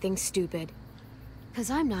do anything stupid. Cause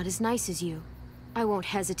I'm not as nice as you. I won't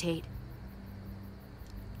hesitate.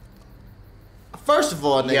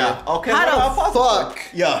 nigga. Yeah, okay, How the fuck?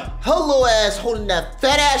 Yeah. Her little ass holding that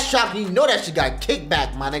fat ass shotgun. You know that shit got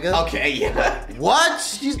kickback, my nigga. Okay, yeah. What?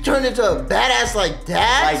 She's turned into a badass like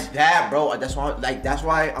that? Like that, bro. That's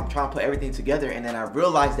why I'm trying to put everything together. And then I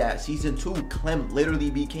realized that season 2, Clem literally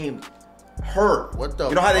became her. What the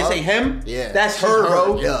You know how they fuck? say him? Yeah. That's she's her,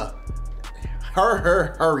 bro. Yeah.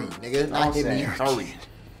 Hurry, nigga. Not him, me, hurry.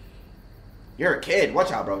 You're a kid.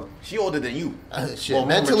 Watch out, bro. She older than you. Shit, Well,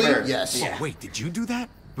 mentally, return. yes. Yeah. Wait, did you do that?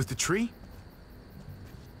 With the tree?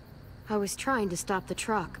 I was trying to stop the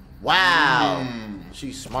truck. Wow.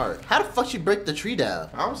 She's smart. How the fuck she break the tree down?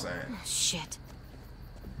 I'm saying. Shit.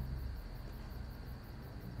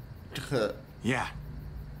 Yeah.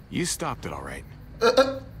 You stopped it all right.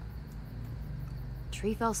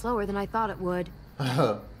 Tree fell slower than I thought it would.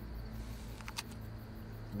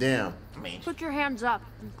 Damn. I mean, Put your hands up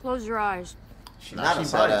and close your eyes. she's not a she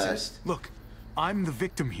scientist. Look, I'm the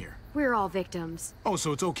victim here. We're all victims. Oh,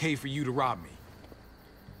 so it's okay for you to rob me.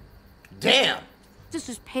 Damn. This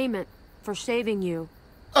is payment for saving you.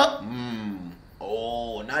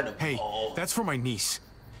 Oh, not a. Hey, oh. that's for my niece.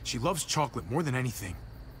 She loves chocolate more than anything.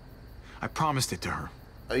 I promised it to her.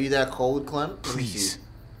 Are you that cold, Clem? Let me see. Please.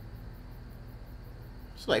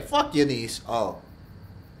 She's like, fuck your niece. Oh.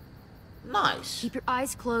 Nice. Keep your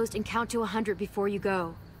eyes closed and count to 100 before you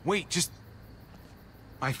go. Wait, just...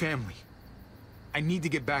 My family. I need to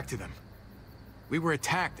get back to them. We were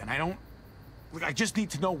attacked, and I don't... Look, I just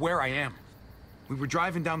need to know where I am. We were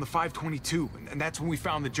driving down the 522, and that's when we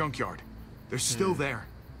found the junkyard. They're still there.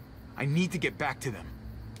 I need to get back to them.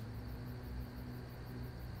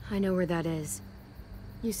 I know where that is.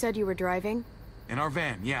 You said you were driving? In our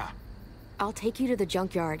van, yeah. I'll take you to the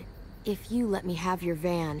junkyard, if you let me have your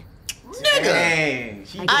van.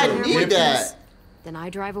 Nigga! I I get need there that. once, then I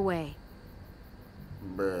drive away.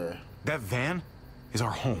 Bruh. That van is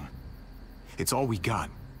our home. It's all we got.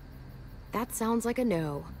 That sounds like a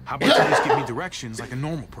no. How about you just give me directions like a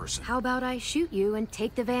normal person? How about I shoot you and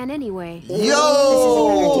take the van anyway? Yo! This is a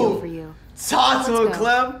fair deal for you. Talk to him, Let's go.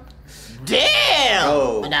 Clem. Damn!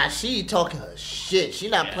 Oh. Nah, she talking her shit. She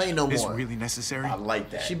not playing no Is more. really necessary? I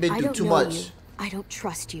like that. She been I through don't too know much. you. I don't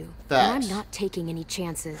trust you. Facts. And I'm not taking any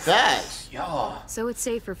chances. Facts. Yeah. So it's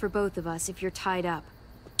safer for both of us if you're tied up.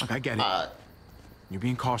 Look, I get it. You're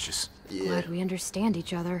being cautious. Yeah. Glad we understand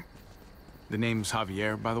each other. The name's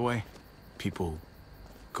Javier, by the way. People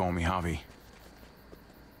call me Javi.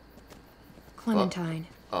 Clementine.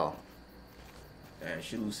 Oh. Man,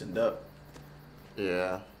 she loosened up.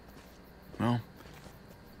 Yeah. Well,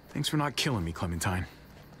 thanks for not killing me, Clementine.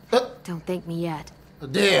 Don't thank me yet.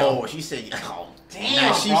 Damn. Oh, she said, oh, damn,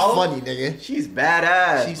 Nah, she's bro. funny, nigga. She's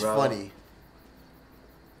badass, She's bro. funny.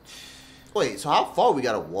 Wait, so how far we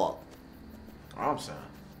gotta walk? I'm saying.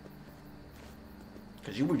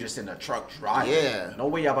 Because you were just in a truck driving. Yeah. No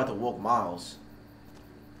way y'all about to walk miles.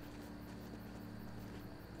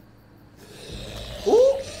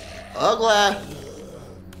 Ooh. Ugly.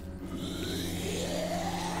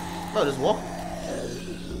 Oh, just walk.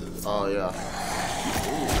 Oh, yeah.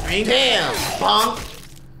 Ooh. Damn. Bonk.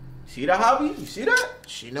 See that, Javi? You see that?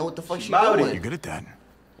 She know what the fuck she about doing. it. You're good at that.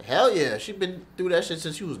 Hell yeah. She been through that shit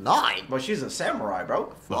since she was 9. But she's a samurai,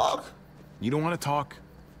 bro. Fuck. You don't want to talk?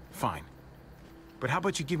 Fine. But how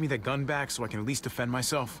about you give me that gun back so I can at least defend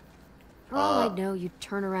myself? For all I know, you'd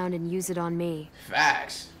turn around and use it on me.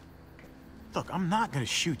 Facts. Look, I'm not gonna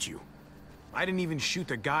shoot you. I didn't even shoot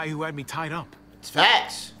the guy who had me tied up. It's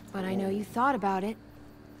facts. But I know you thought about it.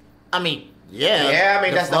 I mean, yeah. Yeah, I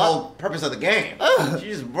mean, that's the fuck? whole purpose of the game. She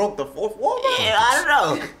just broke the fourth wall, bro. Yeah, I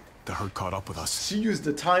don't know. The hurt caught up with us. She used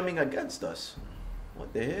the timing against us.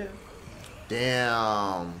 What the hell?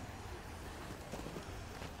 Damn.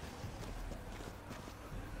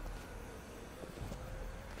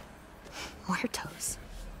 Muertos.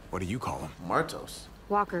 What do you call them? Martos.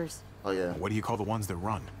 Walkers. Oh, yeah. What do you call the ones that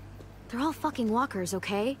run? They're all fucking walkers,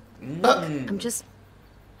 okay? I'm not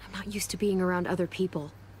used to being around other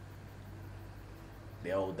people.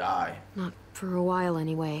 They all die. Not for a while,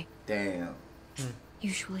 anyway. Damn.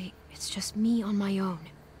 Usually, it's just me on my own.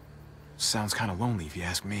 Sounds kind of lonely if you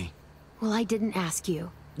ask me. Well, I didn't ask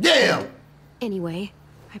you. Damn. Anyway,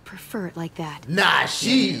 I prefer it like that. Nah,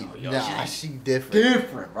 she different.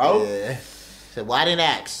 Different, bro. Yeah. So why didn't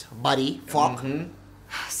ask, buddy? Fuck.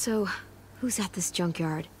 So, who's at this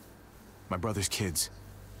junkyard? My brother's kids.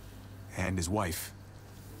 And his wife.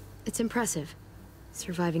 It's impressive,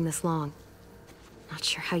 surviving this long. Not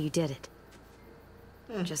sure how you did it.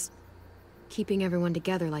 Just keeping everyone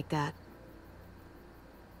together like that.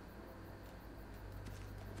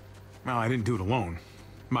 Well, I didn't do it alone.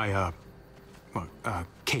 My,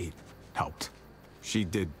 Kate helped. She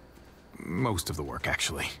did most of the work,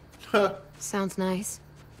 actually. Sounds nice.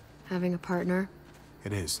 Having a partner.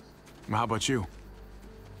 It is. Well, how about you?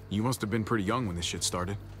 You must have been pretty young when this shit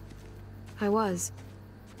started. I was.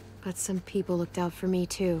 But some people looked out for me,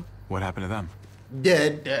 too. What happened to them?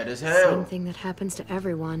 Dead. Dead as Same hell. thing that happens to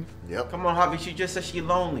everyone. Yep. Come on, Javi. She just said she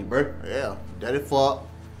lonely, bro. Yeah. Dead as fuck.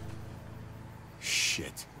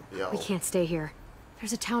 Shit. Yo. We can't stay here.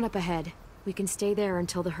 There's a town up ahead. We can stay there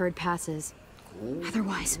until the herd passes. Ooh.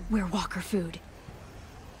 Otherwise, we're walker food.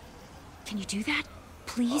 Can you do that?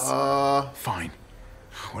 Please? Fine.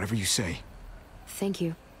 Whatever you say. Thank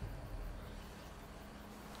you.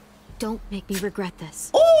 Don't make me regret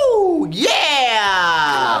this. Ooh,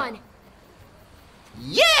 yeah! Come on!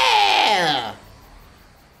 Yeah!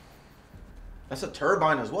 That's a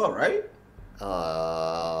turbine as well, right?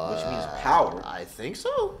 Which means power. I think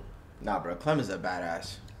so. Nah, bro. Clem is a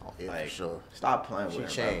badass. Oh, yeah, Like, for sure. Stop playing with her,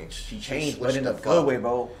 She bro. changed. She She changed, but switched in a the good fuck. way,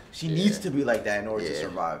 bro. She Yeah. needs to be like that in order to Yeah.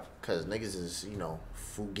 survive. Cause niggas is, you know,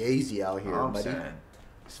 fugazi out here, I'm buddy. saying.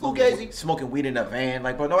 Fugazi. Smoking weed in a van.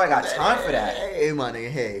 Like, bro, nobody got time for that. Hey, my nigga,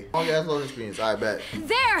 hey. Long ass loading screens, I bet.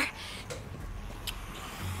 There!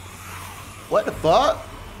 What the fuck?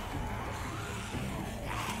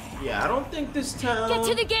 Yeah, I don't think this town... Get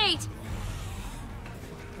to the gate!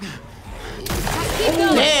 Keep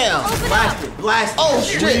going! Damn! Open Blast up! it, blast it. Oh,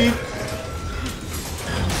 shit!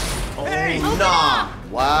 Oh, Open nah. up!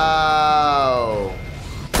 Wow.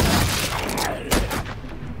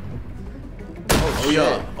 Oh,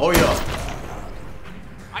 yeah. Oh, yeah.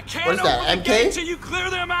 I can't What is that, open the MK? gate till you clear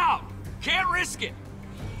them out. Can't risk it.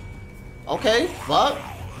 Okay, fuck.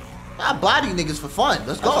 I body niggas for fun.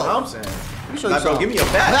 Let's go. That's what I'm saying. Let me show you Like, bro, something. give me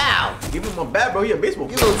a bat. Bow. Give him a bat, bro. He a baseball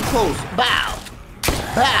Get a player. little too close. Bow.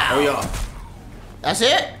 Bow. Oh yeah. That's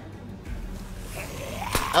it?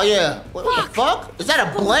 Oh yeah. What the fuck? Is that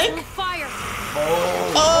a blank? Fire.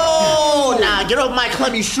 Oh, nah, get off my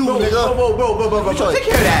Clemmy shoe, nigga. Bro. Take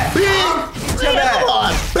care of that. Big. Come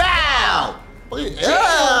on. Bow.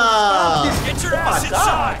 Yeah. Get your ass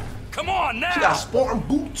inside. Come on now. She got sporting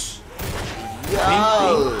boots.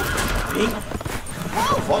 Yo. Pink.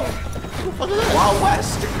 What the fuck is that? Wild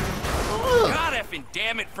West. God effing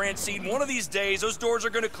damn it, Francine. One of these days, those doors are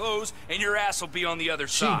gonna close and your ass will be on the other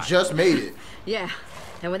side. She just made it. Yeah.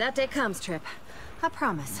 And when that day comes, Trip, I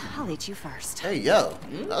promise I'll eat you first. Hey, yo.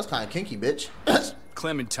 That was kind of kinky, bitch.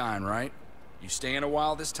 Clementine, right? You staying a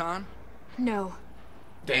while this time? No.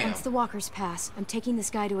 Damn. Once the walkers pass, I'm taking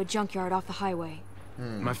this guy to a junkyard off the highway.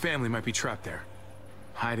 My family might be trapped there,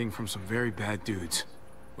 hiding from some very bad dudes.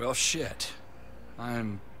 Well, shit.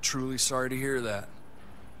 I'm truly sorry to hear that.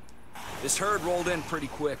 This herd rolled in pretty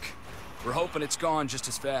quick. We're hoping it's gone just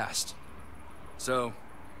as fast. So,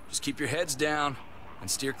 just keep your heads down and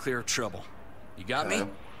steer clear of trouble. You got me?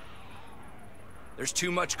 There's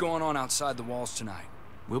too much going on outside the walls tonight.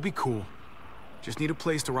 We'll be cool. Just need a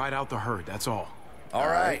place to ride out the herd, that's all. All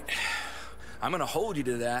right. I'm gonna hold you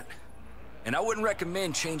to that. And I wouldn't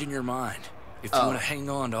recommend changing your mind. If you want to hang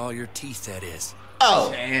on to all your teeth, that is. Oh.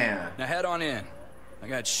 Damn. Now head on in. I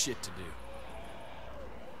got shit to do.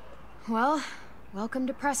 Well, welcome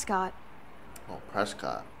to Prescott. Oh,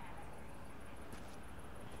 Prescott.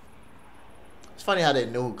 It's funny how they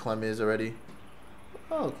know who Clem is already.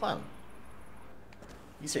 Oh, Clem.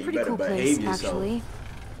 You said you Pretty better cool behave place, yourself. actually.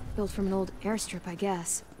 Built from an old airstrip, I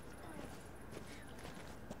guess.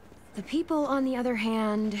 The people, on the other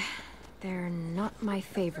hand, they're not my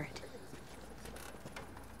favorite.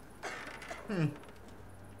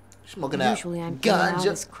 Smoking that Usually I'm getting out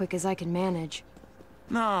ganja. as quick as I can manage.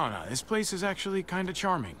 No, this place is actually kind of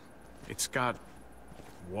charming. It's got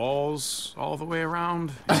walls all the way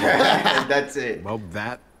around. That's it. Well,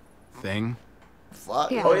 that thing.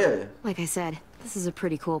 Fuck. Yeah. Oh yeah. Like I said, this is a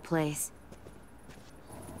pretty cool place.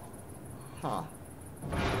 Huh.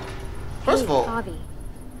 First of all, Javi.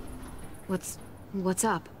 What's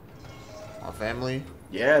up? my family.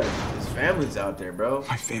 Yeah, his family's out there, bro.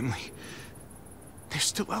 My family. They're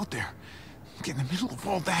still out there. In the middle of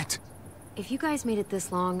all that. If you guys made it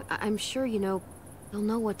this long, I'm sure you'll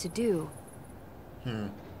know what to do.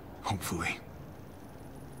 Hopefully.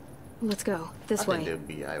 Let's go. This I way. think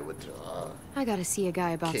they'd be alright with I gotta see a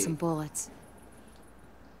guy about Okay. some bullets.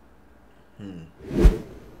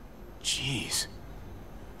 Jeez.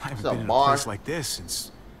 I haven't It's a been in a bar. place like this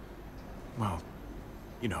since... Well,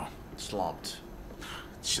 you know, slumped.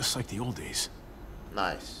 it's just like the old days.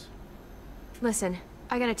 Nice. Listen,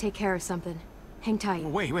 I gotta take care of something. Hang tight.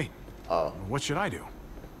 Well, wait. Oh. What should I do?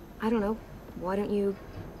 I don't know. Why don't you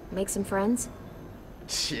make some friends?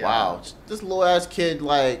 Yeah. Wow. This little ass kid,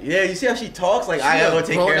 like. Yeah, you see how she talks? Like, She I gotta a go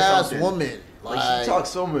take care of grown-ass something. woman. Like, she talks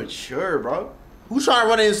so mature, bro. Who's trying to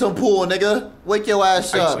run in some pool, nigga? Wake your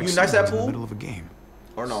ass up. You nice at In the pool? middle of a game.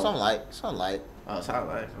 Or no? Sunlight. Oh,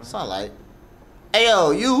 sunlight. Sunlight. Hey,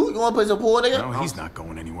 yo, you wanna play some pool, nigga? No, he's not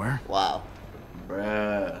going anywhere. Wow.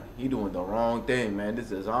 Bruh, you doing the wrong thing, man. This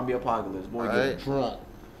is a zombie apocalypse. Boy, Alright. get drunk.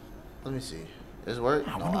 Let me see. Does it work?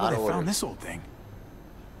 I No, wonder out where of they order. found this old thing.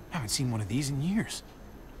 I haven't seen one of these in years.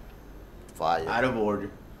 Fire. Out of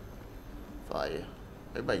order. Fire.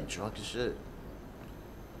 Everybody drunk as shit.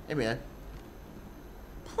 Hey, man.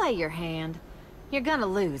 Play your hand. You're gonna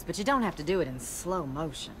lose, but you don't have to do it in slow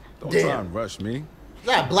motion. Don't Damn. try and rush me. Is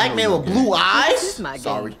that a black man with blue This is eyes? my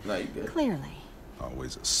Sorry. game. No, you good. Clearly.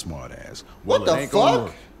 Always a smart ass. What Well, the it ain't gonna fuck?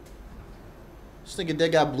 work. This nigga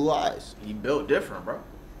dead got blue eyes. He built different, bro.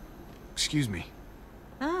 Excuse me.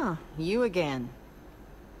 Oh, you again.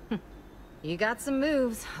 You got some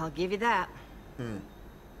moves, I'll give you that.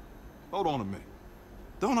 Hold on a minute.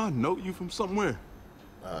 Don't I know you from somewhere?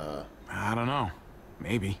 I don't know.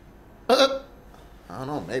 Maybe. I don't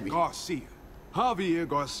know, maybe. Garcia. Javier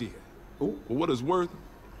Garcia. Ooh. For what it's worth,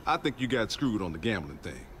 I think you got screwed on the gambling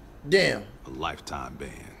thing. Damn. A lifetime ban.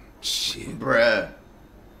 Shit. Bruh.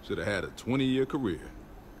 Should have had a 20-year career.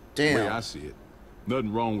 The way I Damn. see it.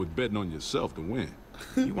 Nothing wrong with betting on yourself to win.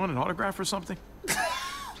 You want an autograph or something?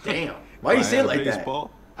 Damn. Why you If I say had it a like that?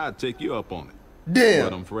 baseball, I'd take you up on it. Damn.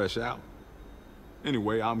 Let them fresh out.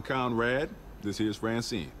 Anyway, I'm Conrad. This here's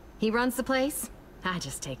Francine. He runs the place, I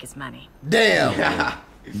just take his money. Damn.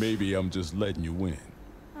 Maybe I'm just letting you win.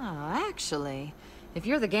 Oh, actually, if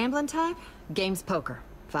you're the gambling type, game's poker.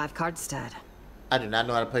 5 cards stud. I do not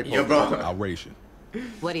know how to play poker. Yo, bro. I'll race you.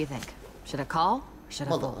 What do you think? Should I call or should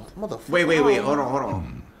I fold? Motherfucker. Wait. Hold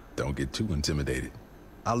on. Don't get too intimidated.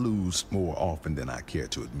 I lose more often than I care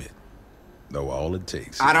to admit. Know all it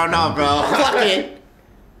takes. I don't know, bro. Fuck it.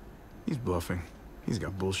 He's bluffing. He's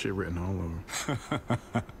got bullshit written all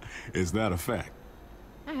over. Is that a fact?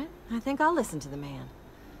 All right, I think I'll listen to the man.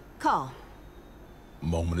 Call.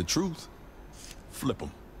 Moment of truth. Flip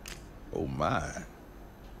 'em. Oh my.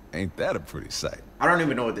 Ain't that a pretty sight? I don't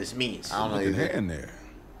even know what this means. I don't know Looking either. hand there,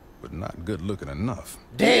 but not good looking enough.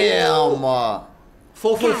 Damn.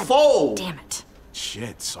 Fo. Damn it.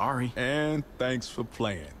 Shit, sorry. And thanks for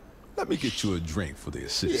playing. Let me get you a drink for the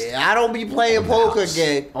assist. Yeah, I don't be playing poker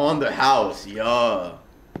game. On the house, yeah.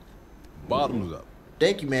 Bottoms up.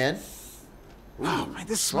 Thank you, man. Oh man,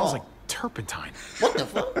 this smells like turpentine. What the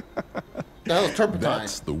fuck? The hell is turpentine?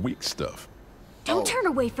 That's the weak stuff. Don't turn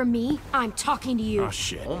away from me. I'm talking to you. Oh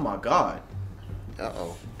shit. Oh my god.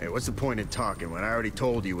 Uh-oh. Hey, what's the point in talking when I already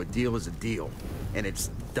told you a deal is a deal, and it's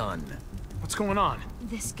done? What's going on?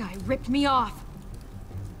 This guy ripped me off.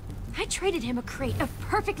 I traded him a crate of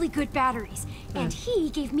perfectly good batteries, and he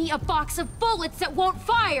gave me a box of bullets that won't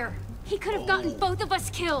fire. He could have gotten both of us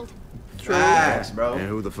killed. Facts, bro. And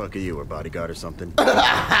who the fuck are you, a bodyguard or something? Yo,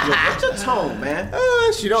 what's your tone, man?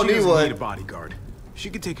 She don't need doesn't one. need a bodyguard. She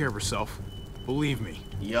can take care of herself. Believe me.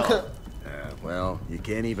 Yo. Well, you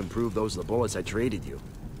can't even prove those are the bullets I traded you.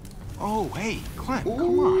 Oh, hey, Clem,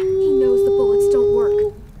 come on. He knows the bullets don't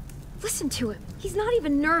work. Listen to him. He's not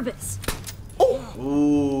even nervous.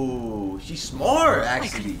 Ooh, she's smart, I could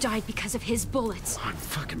actually. have died because of his bullets.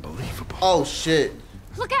 Unfucking believable. Oh shit.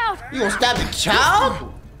 Look out! You gonna stab the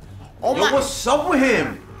child? Oh Yo, my. what's up with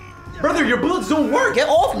him? Brother, your bullets don't work. Get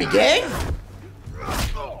off me, gang.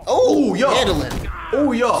 Oh, Ooh, yo. handling.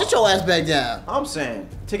 Oh, yo. Sit your ass back down. I'm saying,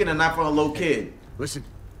 taking a knife on a little kid. Listen,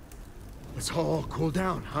 let's all cool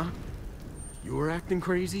down, huh? You were acting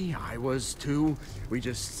crazy, I was too. We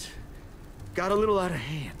just got a little out of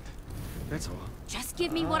hand. That's all. Just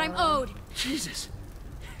give me what I'm owed. Jesus.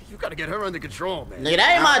 You gotta get her under control, man. Nigga,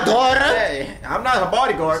 that ain't my daughter. Hey, I'm not a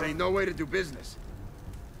bodyguard. This ain't no way to do business.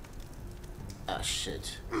 Ah,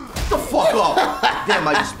 shit. Get the fuck up. Damn,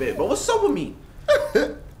 I just spit. But what's up with me?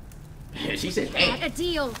 She said, Not hey. a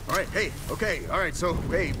deal. All right, hey, okay, all right, so,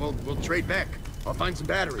 hey, we'll trade back. I'll find some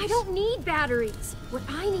batteries. I don't need batteries. What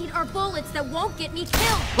I need are bullets that won't get me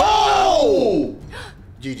killed. Oh!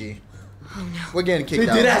 GG. Oh no. We're getting kicked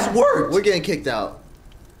out. Did that work? We're getting kicked out.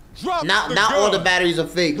 Drop Not the gun. all the batteries are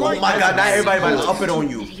fake. Oh my god, now everybody about to up it on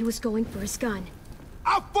you. He was going for his gun.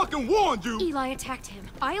 I fucking warned you. Eli attacked him.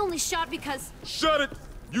 I only shot because... Shut it.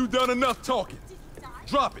 You done enough talking.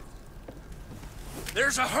 Drop it.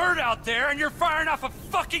 There's a herd out there, and you're firing off a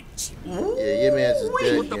fucking... Yeah, your man's is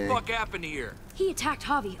dead, What the gang. fuck happened here? He attacked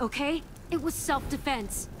Javi, okay? It was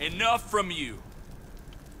self-defense. Enough from you.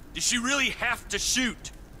 Did she really have to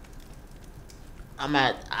shoot?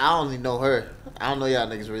 I don't even know her. I don't know y'all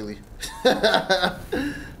niggas really.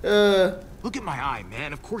 Look at my eye,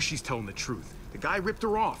 man. Of course she's telling the truth. The guy ripped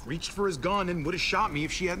her off, reached for his gun, and would have shot me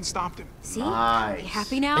if she hadn't stopped him. See? Nice. You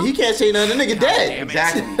happy now? He can't say nothing. The nigga dead. damn it.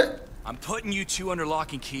 Exactly. I'm putting you two under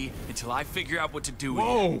lock and key until I figure out what to do with you.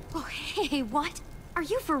 Whoa. Oh, hey, what? Are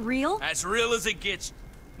you for real? As real as it gets.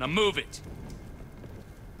 Now move it.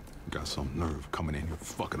 Got some nerve coming in here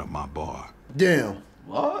fucking up my bar. Damn.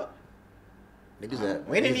 What? Niggas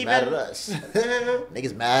We didn't mad at even- us.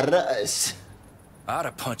 Niggas mad at us. I'd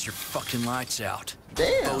have punched your fucking lights out.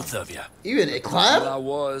 Damn. Both of you. You in a Well, club? I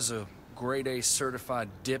was a grade A certified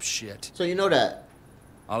dipshit. So you know that.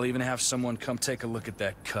 I'll even have someone come take a look at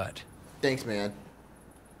that cut. Thanks, man.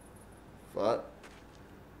 Fuck.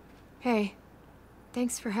 Hey,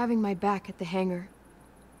 thanks for having my back at the hangar.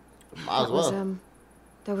 Might as That was, well.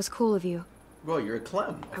 that was cool of you. Bro, you're a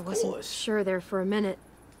Clem. I wasn't sure there for a minute.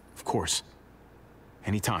 Of course.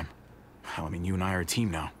 Anytime. Hell, I mean, you and I are a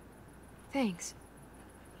team now. Thanks.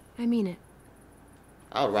 I mean it.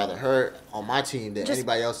 I would rather her on my team than Just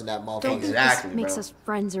anybody else in that motherfucker. Don't think Exactly, this makes bro. us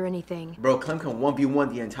friends or anything. Bro, Clem can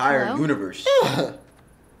 1v1 the entire Hello? universe.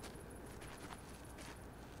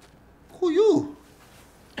 Who you?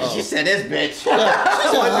 She said this bitch.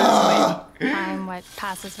 I'm what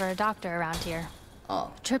passes for a doctor around here.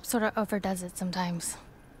 Oh. Trip sort of overdoes it sometimes.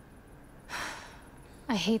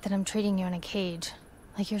 I hate that I'm treating you in a cage,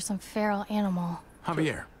 like you're some feral animal.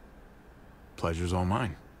 Javier. Pleasure's all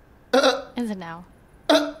mine. Is it now?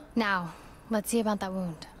 Now, let's see about that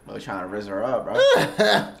wound. Bro, trying to raise her up, bro.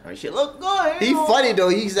 Her shit look good. He funny though.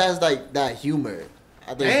 He has like that humor.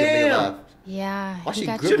 I think he could make Damn. laugh. Yeah, Why he she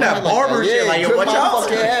got grip you. my that barber shit like, yo, grip watch my out.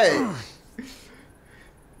 fucking head.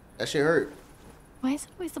 That shit hurt. Why is it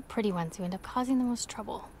always the pretty ones who end up causing the most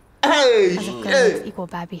trouble? Hey, As if good hey. ones equal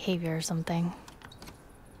bad behavior or something.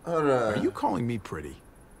 Hold on. Are you calling me pretty?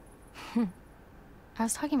 I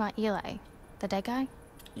was talking about Eli, the dead guy.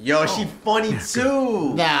 Yo, she funny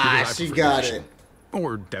too. Nah, she got it.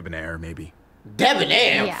 Or debonair, maybe.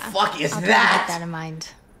 Debonair? Yeah. Fuck is I'll that? keep that in mind.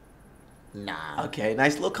 Nah. Okay,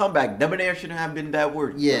 nice little comeback. Debonair shouldn't have been that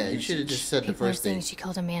word. Yeah, you should have just said the People are first saying thing. she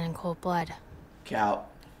killed a man in cold blood. Cow.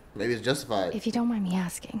 Maybe it's justified. If you don't mind me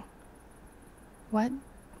asking, what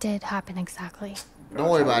did happen exactly? Don't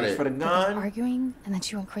worry about it. For the Were they gun. arguing and then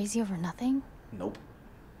she went crazy over nothing? Nope.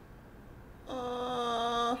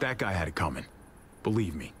 That guy had it coming.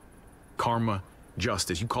 Believe me. Karma,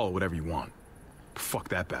 justice, you call it whatever you want. Fuck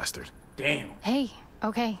that bastard. Damn. Hey,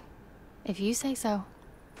 okay. If you say so.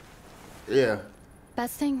 Yeah.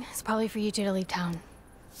 Best thing is probably for you two to leave town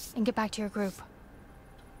and get back to your group.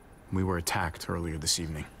 We were attacked earlier this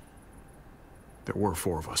evening. There were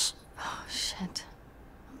 4 of us. Oh, shit.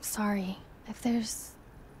 I'm sorry. If there's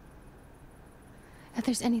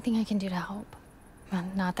anything I can do to help. Well,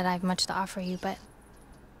 not that I have much to offer you, but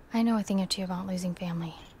I know a thing or two about losing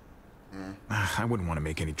family. I wouldn't want to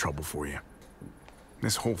make any trouble for you.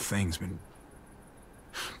 This whole thing's been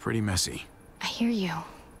pretty messy. I hear you,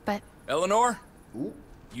 but Eleanor?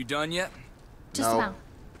 You done yet? just about.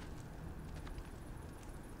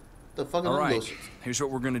 The fuck All are right, those? here's what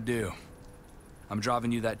we're gonna do. I'm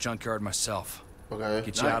driving you that junkyard myself. Okay.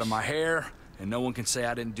 Get you out of my hair, and no one can say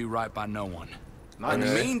I didn't do right by no one. In the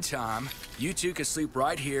meantime, you two can sleep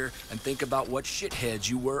right here and think about what shitheads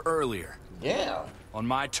you were earlier. Yeah. On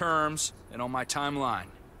my terms and on my timeline.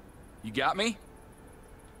 You got me?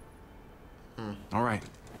 All right.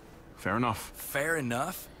 Fair enough. Fair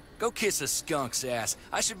enough? Go kiss a skunk's ass.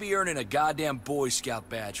 I should be earning a goddamn Boy Scout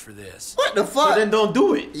badge for this. What the fuck? So then don't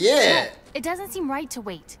do it. Yeah. It doesn't seem right to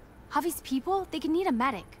wait. Javi's people, they could need a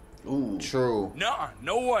medic. Ooh. True. Nuh-uh,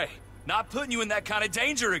 no way. Not putting you in that kind of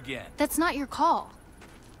danger again. That's not your call.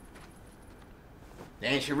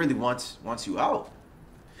 Damn, she really wants you out.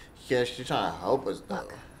 Yeah, she's trying to help us though.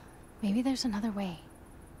 Look, maybe there's another way.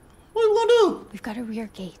 What are we gonna do? We've got a rear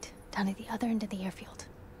gate down at the other end of the airfield.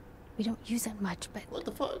 We don't use it much, but what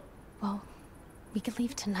the fuck? Well, we could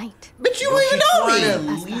leave tonight. But you ain't know me.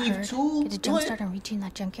 As the herd, get a jump start on reaching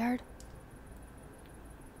that junkyard.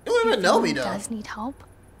 You don't even know me though. Does need help?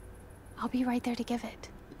 I'll be right there to give it.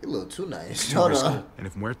 You're a little too nice. Too risky. And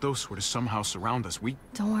if Muertos were to somehow surround us, we...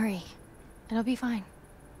 Don't worry, it'll be fine.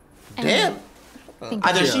 Damn.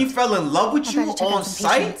 Either she fell in love with you on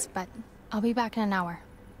site, patients, but I'll be back in an hour.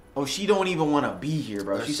 or she don't even want to be here,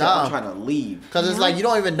 bro. She said, Stop. I'm trying to leave. Cause it's like you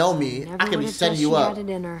don't even know me. I can be setting you up.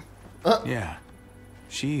 Yeah.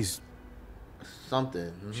 She's...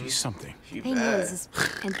 something. She's something. Thing is,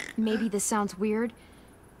 and maybe this sounds weird,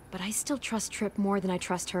 but I still trust Tripp more than I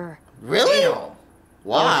trust her. Really? Damn.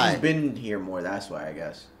 Why? Oh, she's been here more. That's why, I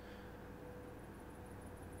guess.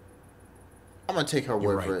 I'm gonna take her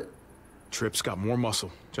word for it. Tripp's got more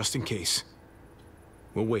muscle, just in case.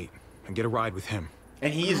 We'll wait and get a ride with him.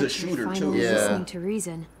 And he is a shooter too. Finally listening to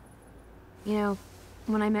reason. You know,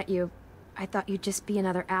 when I met you, I thought you'd just be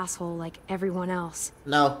another asshole like everyone else.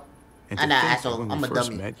 No. And I'm to not think asshole. that when I'm we a first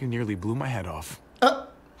dummy. met, you nearly blew my head off.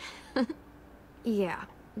 Yeah,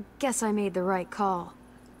 guess I made the right call.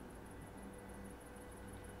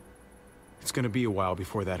 It's gonna be a while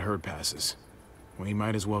before that herd passes. We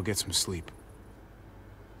might as well get some sleep.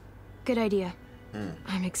 Good idea.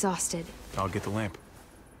 I'm exhausted. I'll get the lamp.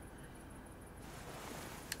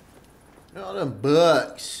 All them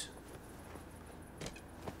bucks.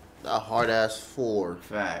 That hard ass 4.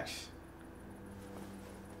 Facts.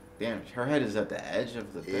 Damn, her head is at the edge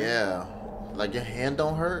of the bed. Yeah. Like your hand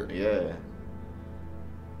don't hurt? Yeah.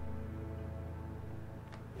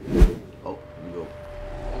 Oh, here we go.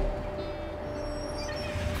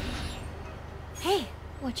 Hey,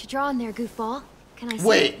 what you drawing there, goofball? Can I see?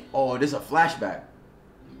 Wait. Oh, this is a flashback.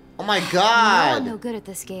 Oh my I know god. I'm no good at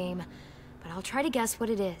this game, but I'll try to guess what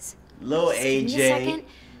it is. Lil Just give me a AJ. second.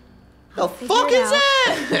 The I'll fuck figure it is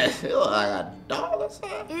out. that? You look like a doll or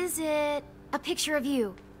something. Is it a picture of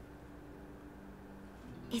you?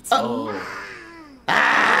 It's Oh. me.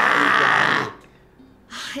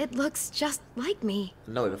 It looks just like me.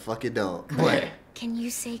 No, the fuck it don't. Can you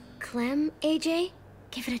say Clem, AJ?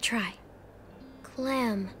 Give it a try.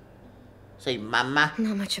 Clem. Say mama.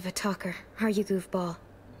 Not much of a talker, are you, goofball?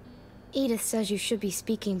 Edith says you should be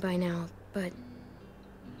speaking by now, but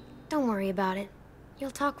don't worry about it. You'll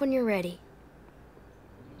talk when you're ready.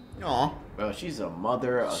 Aw. Bro, she's a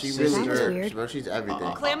mother, a She sister, really is. Bro, she's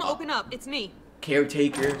everything. Clem, open up. It's me.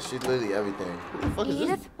 caretaker. She's literally everything. What the fuck is this?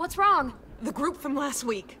 Edith, what's wrong? The group from last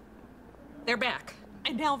week. They're back.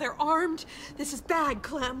 And now they're armed. This is bad,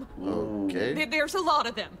 Clem. Okay. There's a lot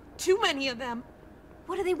of them. Too many of them.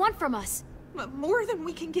 What do they want from us? More than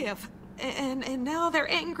we can give. and now they're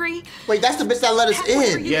angry. Wait, that's the bitch that let us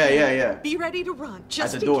in. Yeah. Be ready to run,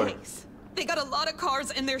 just At the door. in case. They got a lot of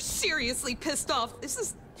cars and they're seriously pissed off. This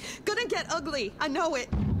is gonna get ugly. I know it.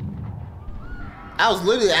 I was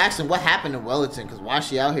literally asking what happened to Wellington, because why is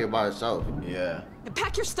she out here by herself? Yeah. And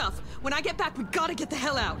pack your stuff. When I get back, we gotta get the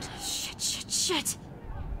hell out. Shit.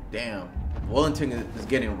 Damn. Wellington is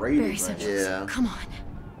getting raided. Bare Right? essentials. Yeah. Come on.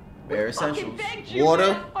 Bare essentials.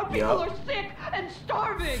 Water. Our people are sick and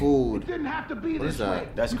starving. Food. It didn't have to be What this is that? way.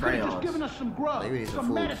 That's You could've crayons. just given us some grub, Maybe we need some some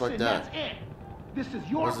food. medicine. Fuck that. That's it. This is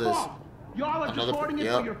your What's this? fault. Y'all are just Another- hoarding it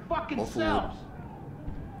yep. for your fucking More food. selves.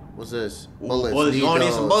 What's this? Ooh, Bullets. bullets. You gonna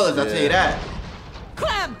need some bullets, I'll tell you that.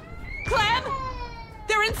 Clem!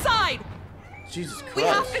 They're inside! Jesus Christ. We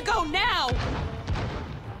have to go now!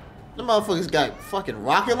 The motherfuckers got fucking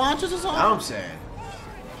rocket launchers or something? I'm saying.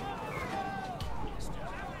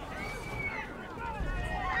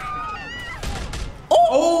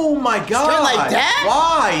 Oh my god! Straight like that?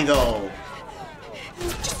 Why though?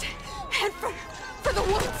 Just head for the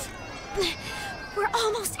woods. We're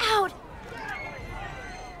almost out.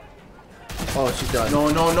 Oh, she's done. No.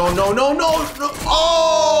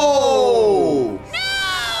 Oh!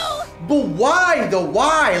 No! But why though?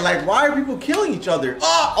 Why? Like, why are people killing each other?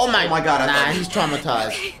 Oh my god! Nah, he's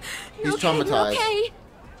traumatized. He's traumatized. Okay.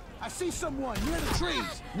 I see someone near the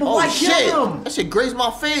trees. But Oh why shit! kill them? That shit grazed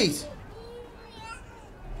my face.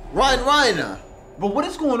 Run! But what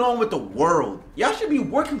is going on with the world? Y'all should be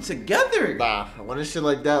working together. Nah, when it's shit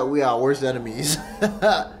like that, we are worst enemies.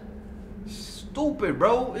 Stupid,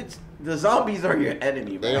 bro. It's the zombies are your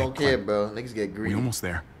enemy, bro. They don't care, bro. Niggas get greedy. We almost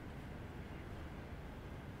there.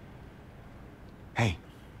 Hey,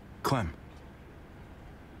 Clem.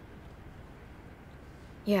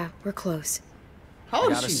 Yeah, we're close. How I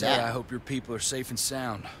old gotta is she say, now? I hope your people are safe and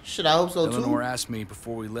sound. Shit, I hope so too. Eleanor asked me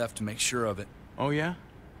before we left to make sure of it. Oh, yeah?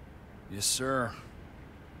 Yes, sir.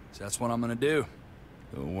 So that's what I'm gonna do.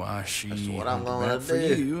 Though why she That's what I'm went gonna back for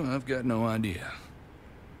do. you, I've got no idea.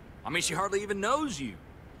 I mean, she hardly even knows you.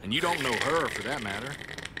 And you don't know her, for that matter.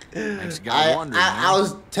 Makes a guy wonder, I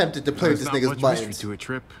was tempted to play with this There's not nigga's much mystery buttons. to a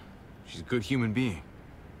Trip. She's a good human being.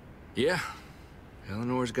 Yeah.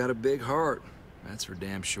 Eleanor's got a big heart. That's for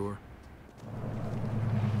damn sure.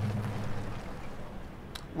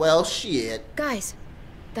 Well, shit. Guys,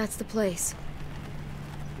 that's the place.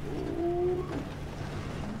 Oh,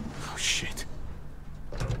 shit.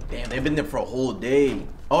 Damn, they've been there for a whole day.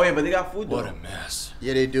 Oh yeah, but they got food though. What a mess.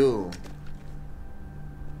 Yeah, they do.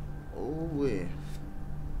 Oh, yeah.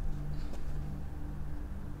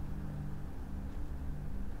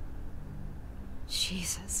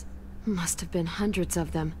 Jesus. Must have been hundreds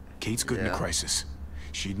of them. Kate's good in a crisis.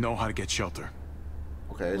 She'd know how to get shelter.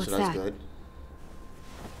 Okay, What's so that's that? good.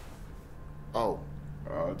 Oh.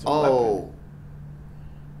 It's a Oh. weapon.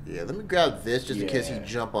 Yeah, let me grab this just in case he Yeah.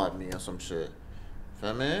 jump on me or some shit.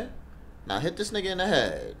 Feel me? Now hit this nigga in the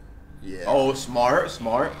head. Yeah. Oh, smart.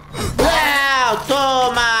 Wow,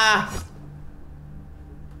 toma!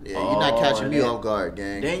 Yeah, you're not Oh, catching me damn. off guard,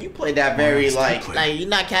 gang. Damn, you played that very like. Like, you're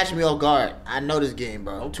not catching me off guard. I know this game,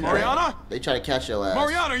 bro. Okay. Mariana? They try to catch your ass.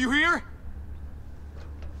 Mariana, are you here?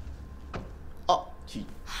 Oh,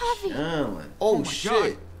 Javi, oh my shit.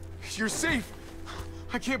 God. You're safe.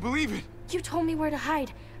 I can't believe it. You told me where to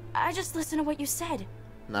hide. I just listened to what you said.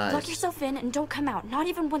 Nice. Lock yourself in and don't come out, not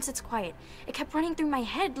even once it's quiet. It kept running through my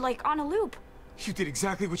head like on a loop. You did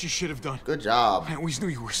exactly what you should have done. Good job. I always knew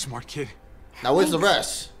you were a smart kid. Now where's the Thanks.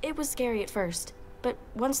 rest? It was scary at first, but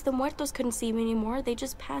once the muertos couldn't see me anymore, they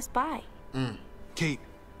just passed by. Kate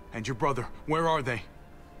and your brother, where are they?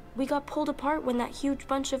 We got pulled apart when that huge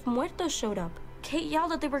bunch of muertos showed up. Kate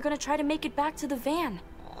yelled that they were gonna try to make it back to the van.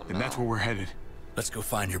 And that's where we're headed. Let's go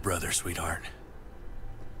find your brother, sweetheart.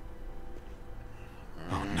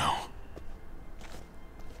 Oh no.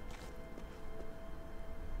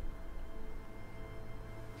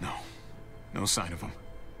 No sign of him.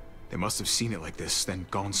 They must have seen it like this, then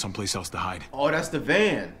gone someplace else to hide. Oh, that's the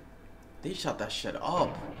van. They shot that shit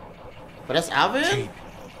up. But that's our van?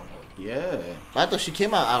 Yeah. I thought she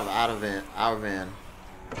came out of our van.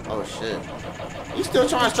 Oh shit. You still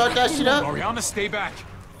trying to start that shit up? Mariana, stay back.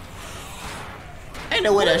 Ain't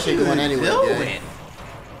no way that shit going anywhere, gang.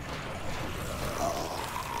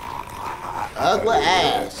 Ugly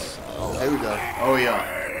ass. Oh, here we go. Oh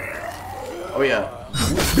yeah. Oh yeah.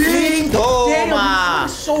 Bing Toma!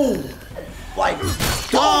 So like,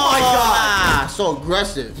 oh my god, so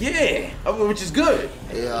aggressive. Yeah, which is good.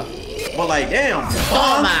 Yeah. But like, damn,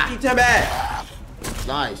 Toma! keep that back.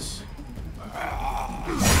 Nice.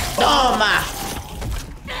 Toma!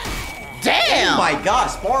 Damn! Oh my god,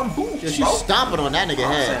 sparring boots. She's stomping on that nigga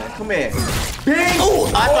head. Come here. Bing! Oh,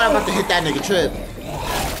 I thought I was about to hit that nigga Trip.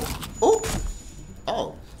 Oh.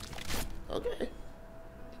 Oh. Okay.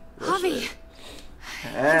 Javi.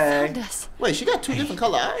 Hey. Found us. Wait, she got two different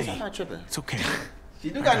color eyes? I'm not tripping. It's okay. She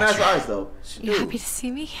do got nice eyes though. You happy to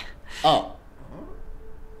see me? Oh.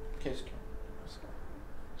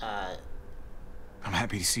 I'm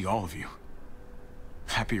happy to see all of you.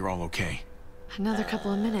 Happy you're all okay. Another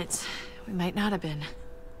couple of minutes. We might not have been.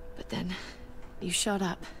 But then, you showed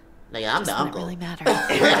up. Nigga, I'm the when uncle. It really mattered.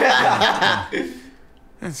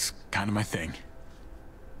 That's kind of my thing.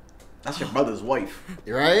 That's your brother's wife.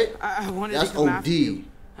 You right? I wanted That's to come OD. after you.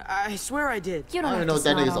 I swear I did. You don't I have don't to know if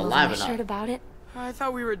that snot nigga's all over alive my or not. shirt about it. I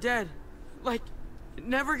thought we were dead. Like,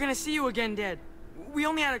 never gonna see you again dead. We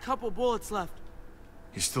only had a couple bullets left.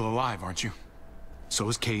 You're still alive, aren't you? So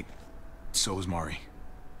is Kate. So is Mari.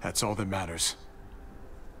 That's all that matters.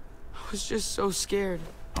 I was just so scared.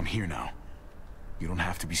 I'm here now. You don't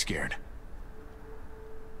have to be scared.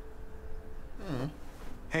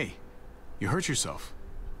 Hey, you hurt yourself.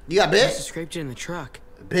 You got bit? I scraped it in the truck.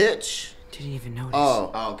 Bitch. Didn't even notice.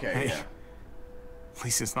 Oh. Okay. Hey, Yeah. at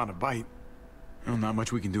least it's not a bite. Well, not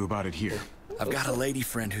much we can do about it here. I've got a lady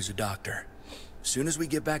friend who's a doctor. As soon as we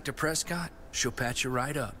get back to Prescott, she'll patch you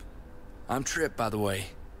right up. I'm Tripp, by the way.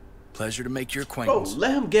 Pleasure to make your Bro, acquaintance.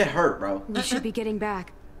 let him get hurt, bro. We should be getting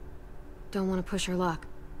back. Don't want to push our luck.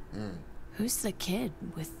 Who's the kid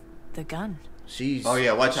with the gun? She's. Oh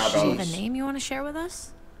yeah, watch out, Do you bro. have a name you want to share with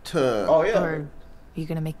us? Oh yeah. Or are you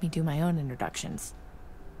gonna make me do my own introductions?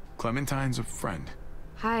 Clementine's a friend.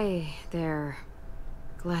 Hi there.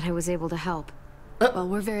 Glad I was able to help. Well,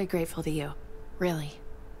 we're very grateful to you. Really.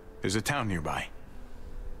 There's a town nearby.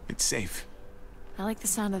 It's safe. I like the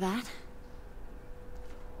sound of that.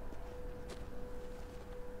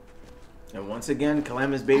 And once again,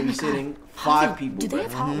 Clem is babysitting 5 people. Do they bro.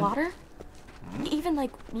 have hot water? Even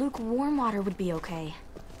like lukewarm water would be okay.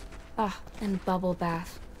 Ugh, and bubble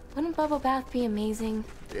bath. Wouldn't bubble bath be amazing?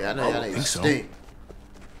 Yeah, I know y'all think niggas so. stink.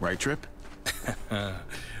 Right, Tripp?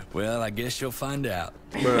 Well, I guess you'll find out.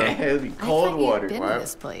 Yeah, it'll be I cold thought water. you'd been to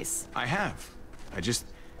this place. I have. I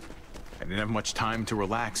didn't have much time to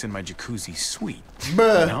relax in my jacuzzi suite.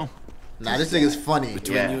 Bruh. You know? Nah, this nigga's funny.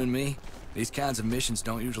 Between you and me, these kinds of missions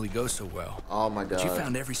don't usually go so well. Oh my But you god.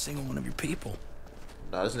 found every single one of your people.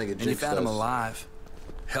 Nah, this nigga And you jinxed found them us. alive.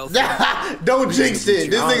 Healthy. Don't jinx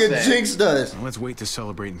it. This nigga jinxed us. Now let's wait to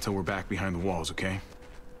celebrate until we're back behind the walls, okay?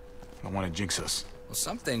 I don't want to jinx us. Well,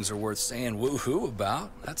 some things are worth saying woo-hoo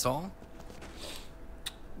about, that's all.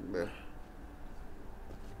 And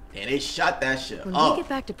they shot that shit When up. we get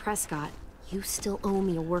back to Prescott, you still owe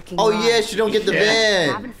me a working Oh ride. yeah, she don't get the van.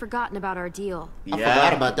 Haven't forgotten about our deal. I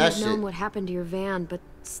forgot about that I've shit. known what happened to your van, but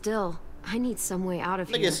still, I need some way out of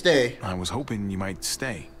here. Nigga, stay. I was hoping you might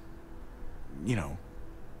stay. You know,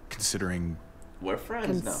 considering We're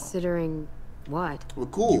friends now. Considering what? We're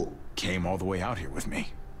cool. Came all the way out here with me.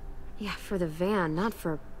 Yeah, for the van, not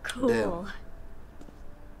for Cool.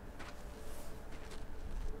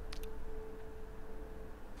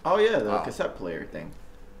 Oh yeah, the cassette player thing.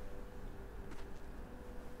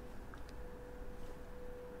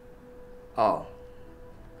 Oh.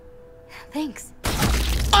 Thanks.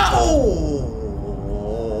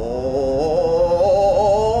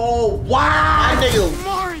 Oh! Wow! That nigga.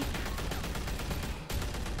 Mari!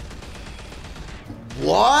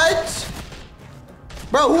 What?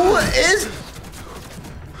 Bro, who is?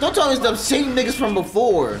 Don't tell me it's the same niggas from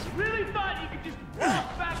before. Really thought you could just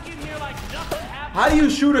walk back in here like nothing happened? How do you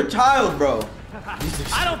shoot a child, bro?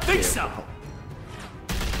 I don't think so.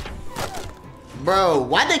 Bro,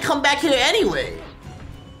 why'd they come back here anyway?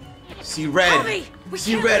 See red. Javi, we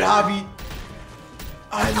See can't red, leave. Javi.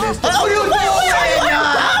 I missed it. What are you doing?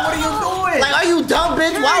 What are you doing? Like, are you dumb,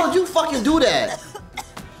 bitch? Why would you fucking do that?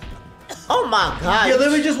 Oh my god. Yeah,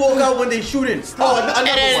 let me just walk out when they shooting. Oh, another And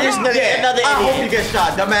then one. this nigga- Yeah, another I hope idiot. you get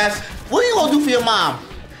shot, dumbass. What you gonna do for your mom?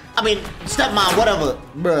 I mean, stepmom, whatever.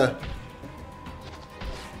 Bruh.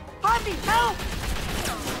 Javi, help!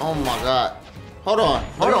 Oh my god. Hold on.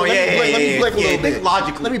 Hold on, Let me yeah, blink, let me blink a yeah, little think bit.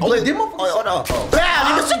 logically. Let me Oh, blink. them Oh, hold on. Bam,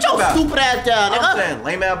 nigga, sit your Bam. stupid ass down, I'm nigga. saying,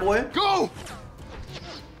 lame ass boy. Go!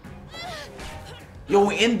 Yo,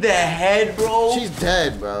 in the head, bro. She's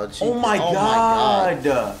dead, bro. Oh my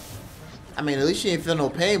god. I mean, at least she ain't feel no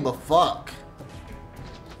pain, but fuck.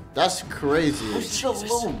 That's crazy. She's a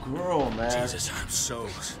little girl, man. Jesus, I'm so...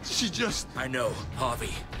 She just... I know,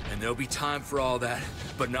 Javi, and there'll be time for all that,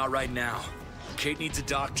 but not right now. Kate needs a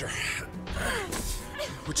doctor.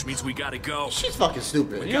 Which means we gotta go. She's fucking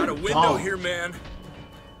stupid. We got a window here, man.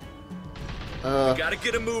 We Uh, gotta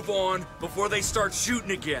get a move on before they start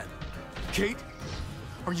shooting again. Kate,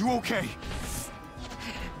 are you okay?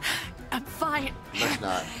 I'm fine. Let's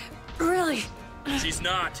not. Really? She's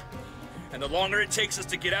not. And the longer it takes us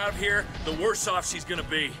to get out of here, the worse off she's gonna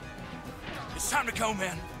be. It's time to go,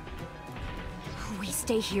 man. We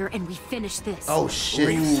stay here and we finish this. Oh shit.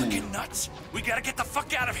 Are you fucking nuts? We gotta get the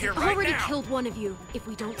fuck out of here right now. Already killed one of you. If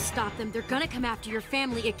we don't stop them, they're gonna come after your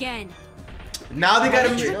family again. Now they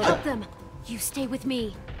gotta trip up them. You stay with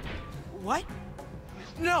me. What?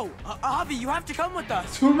 No, Javi, you have to come with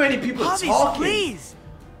us. Too many people Javi, talking. Please.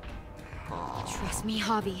 Trust me,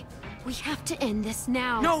 Javi. We have to end this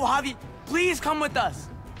now. No, Javi, please come with us.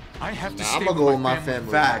 I have to Nah, stay I'm gonna go with my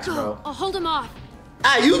family. Facts, Go. bro. I'll hold him off.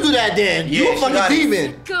 Ah, you do that then. Yeah, You a she fucking got it.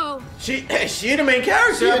 demon. Go. She the main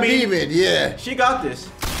character. She I a mean, demon, yeah. She got this.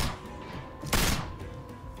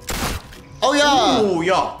 Oh yeah. Ooh,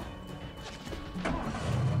 yeah.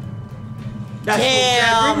 That's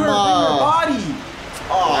Damn. bring her body.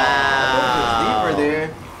 Oh, Wow. leave her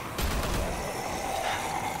there.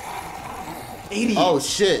 80. Oh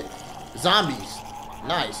shit. Zombies.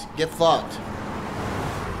 Nice. Get fucked.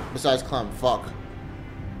 Besides Clem, fuck.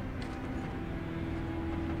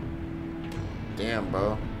 Damn,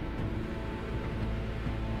 bro.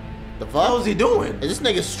 The fuck? What was he doing? Is this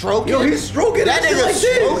nigga stroking? Yo, he's stroking that shit nigga like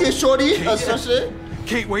this. stroking shorty or some shit?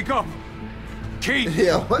 Kate, wake up. Kate.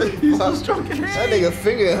 Yeah, what the fuck? Stroking That nigga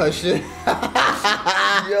fingering her shit.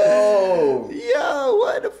 Yo. Yo,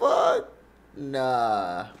 what the fuck?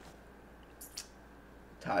 Nah.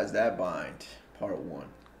 Ties that bind. Part 1.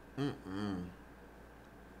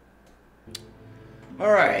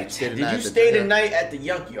 All right. Did you stay the night at the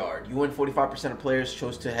Junkyard? You and 45% of players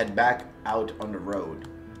chose to head back out on the road.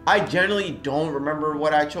 I generally don't remember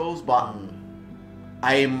what I chose, but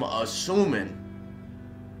I'm assuming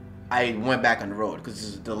I went back on the road because this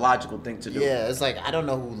is the logical thing to do. Yeah, it's like, I don't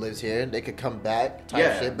know who lives here. They could come back type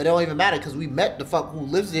Yeah. shit. But it don't even matter because we met the fuck who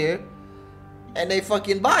lives here and they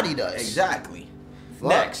fucking bodied us. Exactly. Fuck.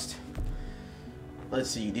 Next. Let's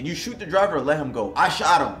see. Did you shoot the driver or let him go? I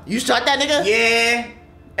shot him. You shot that nigga? Yeah.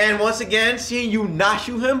 And once again, seeing you not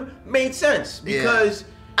shoot him made sense because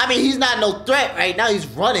I mean, he's not no threat right now. He's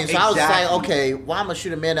running. So I was Exactly. like, okay, why am I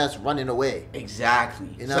shoot a man that's running away? exactly.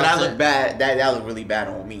 You know So what that I'm looked saying? bad. That looked really bad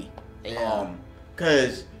on me. Yeah.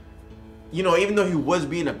 Cause you know, even though he was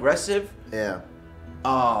being aggressive, Yeah.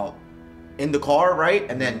 in the car, right?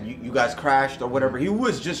 And then you guys crashed or whatever. He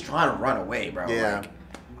was just trying to run away, bro. Yeah. Like,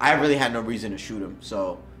 I really had no reason to shoot him.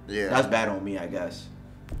 So Yeah. that's bad on me, I guess.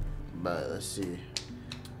 But let's see.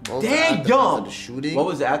 What was the Dang, aftermath dumb. of the shooting? What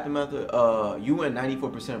was the aftermath of, you and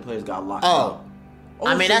 94% of players got locked Oh. up.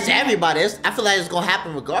 I mean, so that's you- everybody. I feel like it's gonna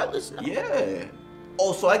happen regardless. No? Yeah.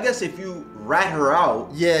 Oh, so I guess if you rat her out,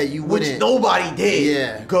 Yeah, you which wouldn't. nobody did,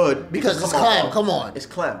 Yeah. good. Because it's Clem. Come on. It's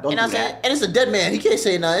Clem. Don't You know do what I'm saying? that. And it's a dead man. He can't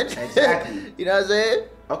say nothing. Exactly. You know what I'm saying?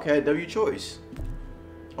 Okay, W choice.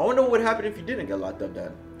 I wonder what would happen if you didn't get locked up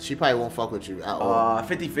then. She probably won't fuck with you at all.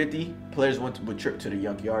 50-50. Players went with Trip to the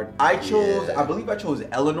Junkyard. I chose, Yeah. I believe I chose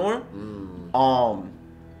Eleanor.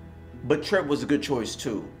 But Trip was a good choice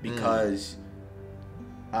too because,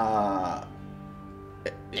 yeah,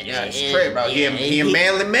 it's Trip, bro. He a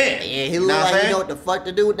manly man. Yeah, he You look know what I'm like he saying? know what the fuck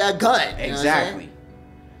to do with that gun. You know what I'm Exactly. saying?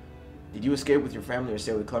 Did you escape with your family or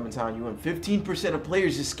stay with Clementine? You and 15% of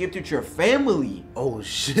players escaped with your family. Oh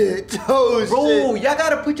shit. Oh Bro, shit. y'all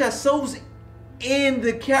gotta put yourselves in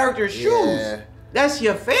the character's shoes. Yeah. That's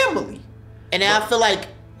your family. And then I feel like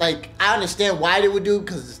I understand why they would do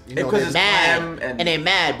because you know Because they're it's mad Clem and they're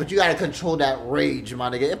mad, but you gotta control that rage, my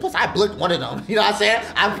nigga. And plus, I blicked one of them. You know what I'm saying?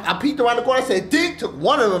 I peeked around the corner, I said, "Dick," took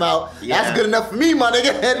one of them out. Yeah. That's good enough for me, my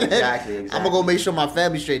nigga. And then Exactly. I'm gonna go make sure my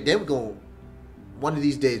family's straight. Then we go. One of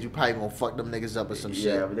these days, we probably gonna fuck them niggas up or some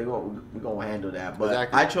shit. Yeah, but we're gonna handle that. But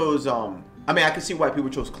Exactly. I chose I mean, I can see why people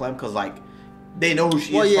chose Clem because like they know who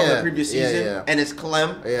she Well, is from yeah. the previous Yeah, season, yeah. and it's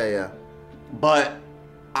Clem. Yeah, yeah. But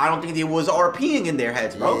I don't think there was RPing in their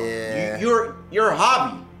heads, bro. Yeah. You're a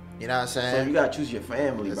hobby, You know what I'm so saying? you gotta choose your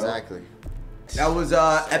family, bro. Exactly. That was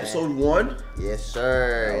episode 1. Yes,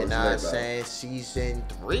 sir. That You was know what I'm lit, bro. saying? Season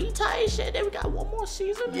 3 type shit. Then we got one more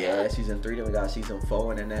season. Yeah, season 3. Then we got season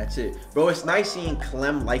 4, and then that's it, bro. It's nice seeing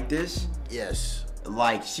Clem like this. Yes.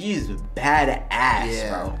 Like she's badass,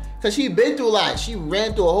 Yeah. bro. Cause she been through a lot. She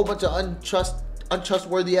ran through a whole bunch of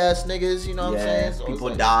untrustworthy ass niggas. You know what I'm saying? So it's people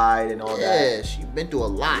like- died and all that. Yeah, she been through a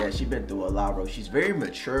lot. Yeah, she's been through a lot, bro. She's very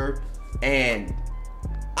mature, and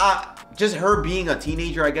just her being a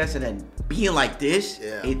teenager, I guess, and then being like this,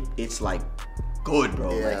 Yeah. it's like good,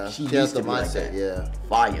 bro. Yeah, Like she has used the to be like mindset, that. yeah.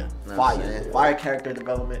 Fire, Know what I'm fire, saying? fire character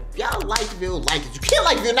development. If y'all like it, you like it. You can't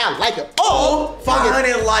like it, you not like it. Oh,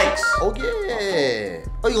 500 likes. Oh yeah.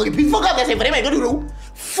 Oh, you gonna get beat the fuck up? That's it. But they ain't gonna do.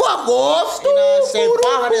 Fuck off. You know what I'm saying?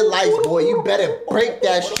 500 likes, boy. You better break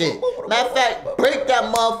that shit. Matter of fact, break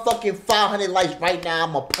that motherfucking 500 likes right now.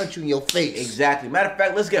 I'm gonna punch you in your face. Exactly. Matter of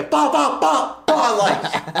fact, let's get 5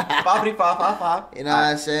 likes. 5. You know what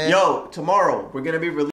I'm saying? Yo, tomorrow we're gonna be releasing.